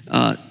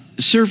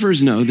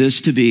surfers know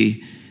this to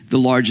be the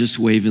largest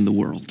wave in the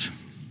world,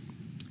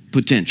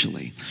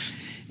 potentially.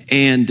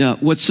 And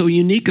what's so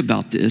unique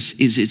about this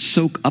is it's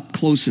so up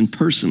close and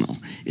personal.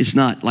 It's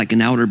not like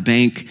an Outer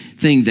Bank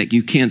thing that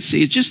you can't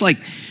see. It's just like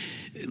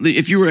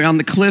if you were on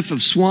the cliff of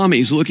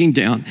Swamis looking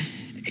down,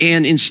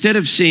 and instead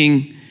of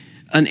seeing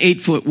an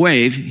 8-foot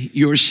wave,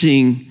 you're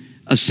seeing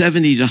a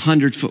 70 to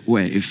 100-foot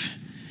wave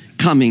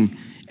coming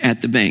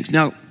at the banks.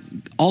 Now,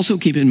 also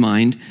keep in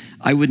mind,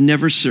 I would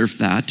never surf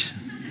that.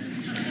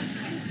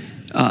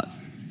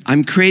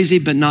 I'm crazy,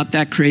 but not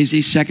that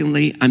crazy.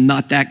 Secondly, I'm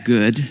not that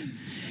good.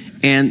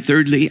 And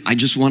thirdly, I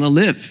just want to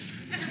live.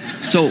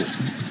 So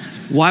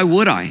why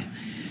would I?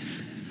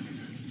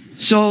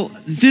 So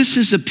this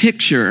is a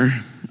picture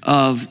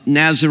of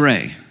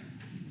Nazareth.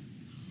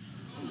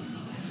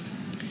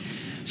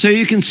 So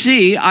you can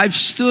see I've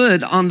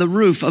stood on the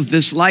roof of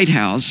this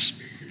lighthouse.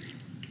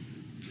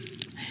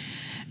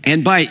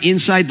 And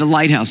inside the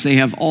lighthouse, they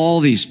have all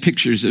these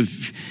pictures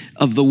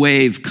of the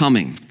wave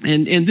coming.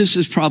 And this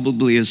is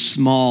probably a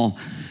small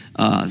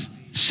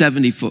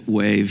 70-foot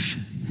wave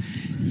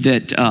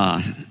that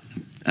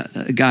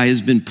a guy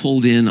has been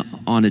pulled in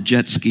on a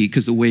jet ski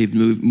because the wave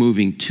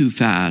moving too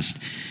fast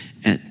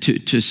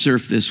to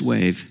surf this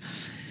wave.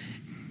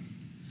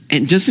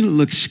 And doesn't it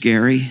look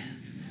scary?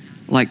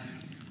 Like,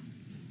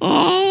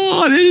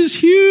 oh, it is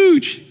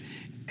huge.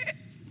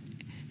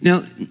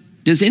 Now,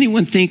 does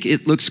anyone think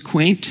it looks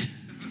quaint?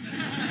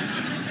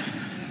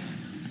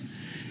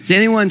 Does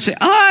anyone say,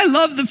 I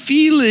love the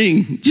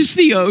feeling, just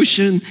the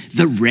ocean,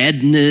 the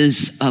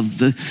redness of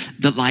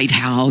the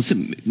lighthouse,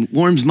 it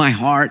warms my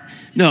heart.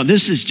 No,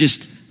 this is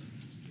just,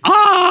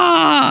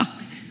 And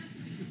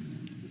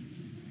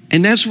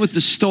that's what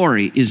the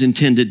story is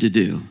intended to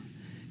do.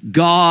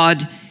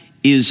 God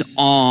is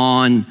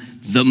on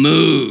the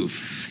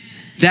move.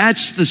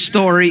 That's the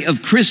story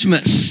of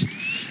Christmas.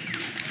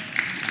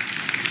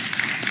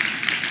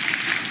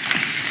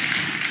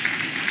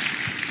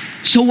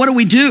 So what do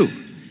we do?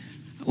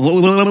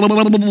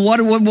 What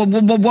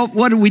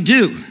do we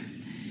do?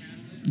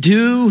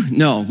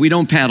 No, we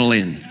don't paddle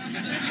in.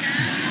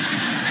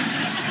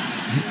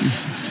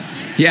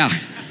 Yeah,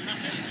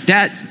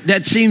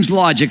 that seems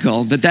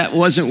logical, but that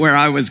wasn't where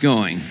I was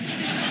going.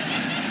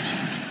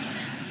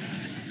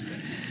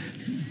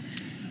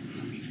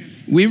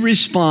 We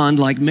respond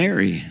like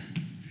Mary.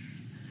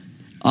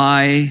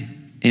 I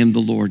am the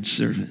Lord's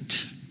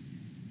servant.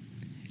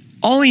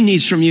 All he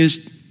needs from you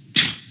is,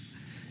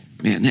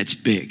 man, that's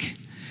big.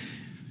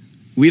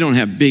 We don't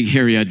have big,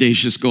 hairy,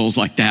 audacious goals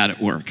like that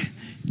at work.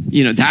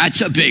 You know,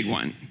 that's a big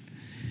one.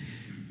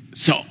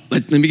 So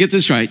let me get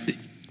this right.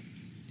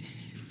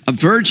 A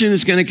virgin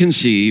is going to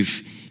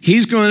conceive.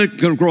 He's going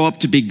to grow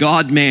up to be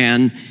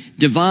God-man,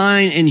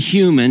 divine and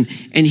human,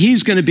 and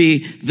he's going to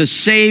be the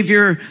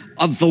Savior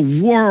of the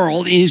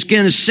world, and he's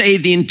going to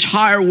save the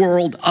entire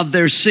world of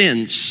their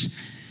sins.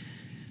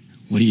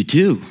 What do you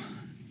do?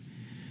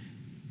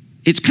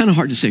 It's kind of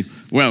hard to say,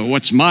 well,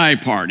 what's my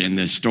part in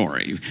this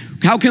story?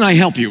 How can I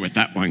help you with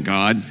that one,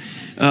 God?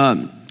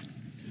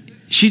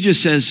 She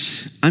just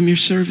says, I'm your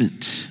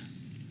servant.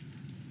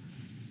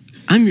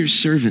 I'm your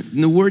servant.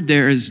 And the word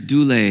there is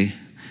doule,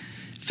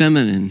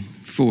 feminine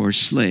for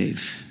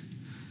slave.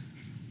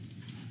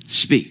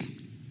 Speak.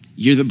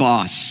 You're the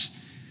boss.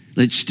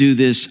 Let's do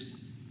this.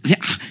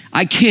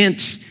 I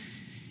can't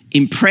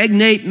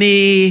impregnate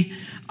me.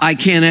 I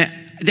can't.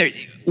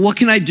 What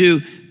can I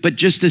do but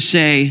just to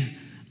say,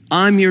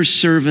 I'm your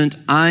servant.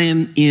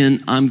 I'm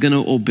going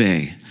to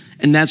obey.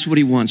 And that's what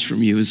he wants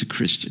from you as a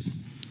Christian.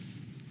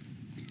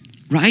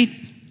 Right?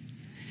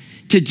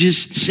 To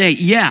just say,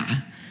 yeah,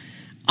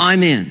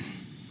 I'm in.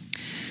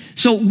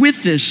 So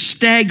with this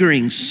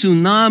staggering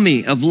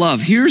tsunami of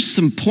love, here's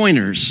some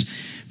pointers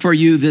for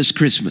you this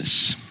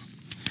Christmas.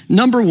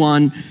 Number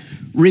one,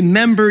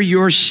 remember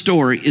your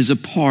story is a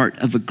part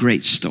of a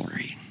great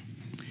story.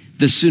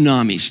 The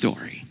tsunami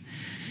story.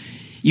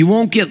 You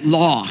won't get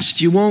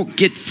lost. You won't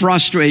get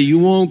frustrated. You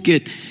won't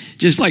get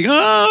just like,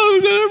 oh,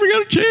 is that ever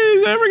going to change?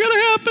 Is that ever going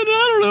to happen?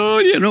 I don't know.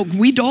 You know,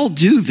 we'd all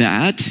do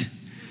that.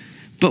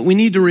 But we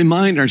need to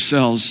remind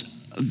ourselves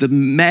of the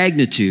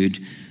magnitude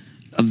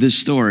of this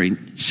story.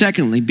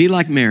 Secondly, be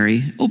like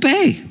Mary,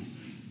 obey.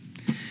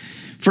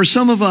 For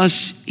some of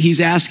us, he's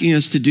asking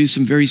us to do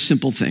some very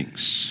simple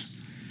things.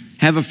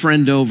 Have a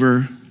friend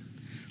over,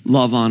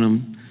 love on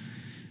them.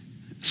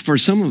 For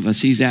some of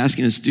us, he's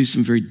asking us to do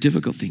some very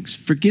difficult things.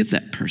 Forgive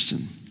that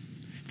person.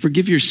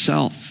 Forgive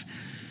yourself.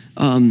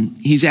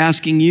 He's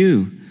asking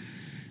you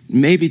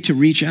maybe to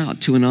reach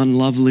out to an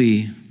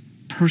unlovely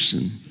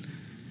person.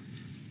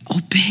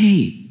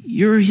 Obey.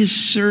 You're his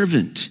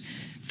servant.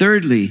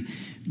 Thirdly,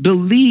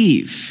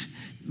 believe.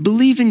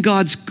 Believe in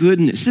God's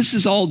goodness. This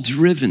is all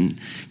driven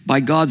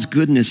by God's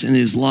goodness and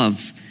his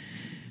love.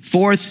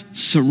 Fourth,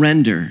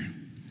 surrender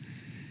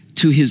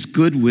to his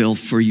goodwill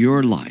for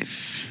your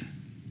life.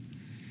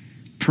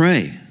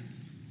 Pray.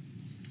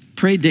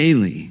 Pray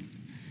daily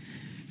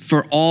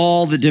for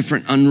all the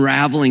different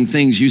unraveling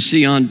things you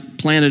see on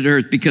planet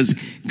Earth, because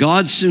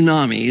God's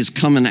tsunami is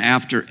coming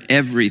after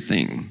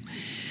everything.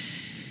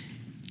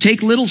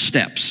 Take little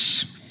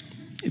steps.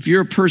 If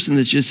you're a person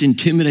that's just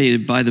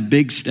intimidated by the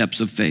big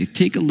steps of faith,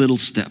 take a little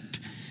step.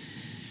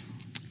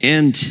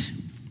 And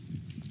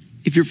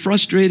if you're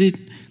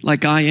frustrated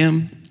like I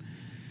am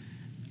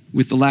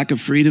with the lack of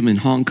freedom in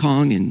Hong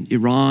Kong and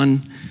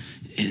Iran,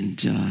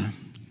 and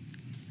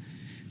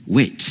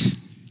wait.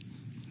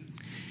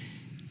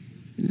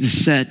 The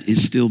set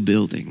is still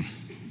building.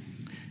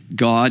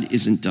 God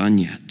isn't done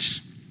yet.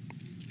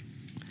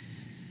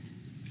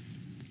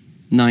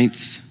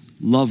 Ninth,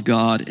 love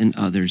God and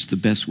others the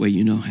best way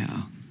you know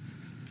how.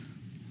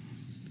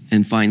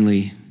 And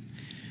finally,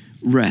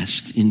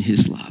 rest in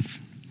his love.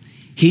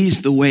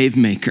 He's the wave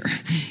maker.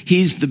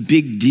 He's the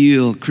big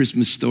deal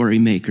Christmas story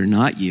maker,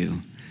 not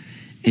you.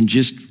 And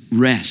just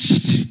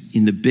rest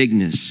in the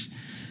bigness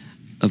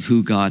of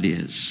who God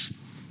is.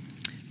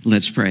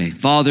 Let's pray.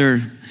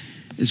 Father,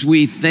 as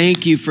we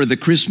thank you for the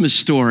Christmas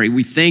story,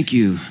 we thank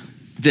you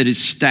that it's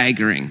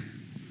staggering.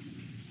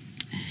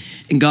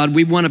 And God,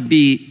 we want to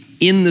be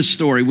in the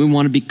story. We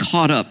want to be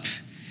caught up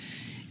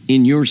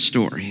in your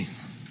story.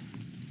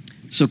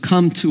 So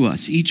come to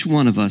us, each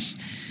one of us,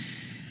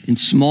 in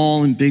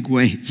small and big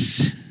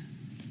ways,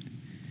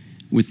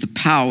 with the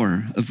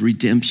power of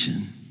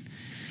redemption.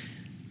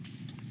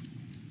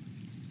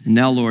 And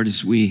now, Lord,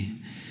 as we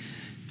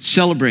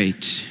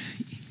celebrate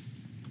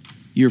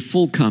your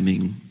full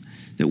coming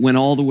that went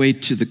all the way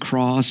to the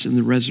cross and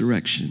the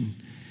resurrection,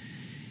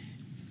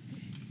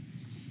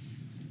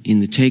 in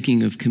the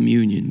taking of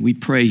communion, we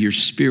pray your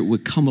Spirit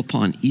would come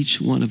upon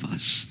each one of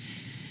us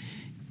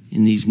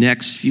in these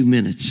next few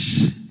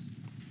minutes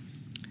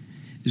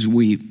as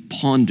we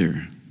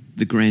ponder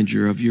the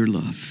grandeur of your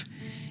love.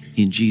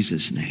 In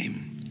Jesus'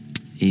 name,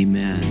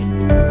 amen.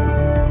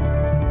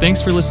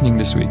 Thanks for listening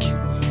this week.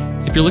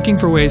 If you're looking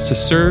for ways to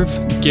serve,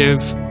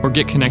 give, or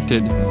get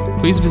connected,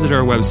 please visit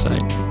our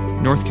website,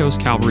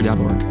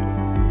 northcoastcalvary.org.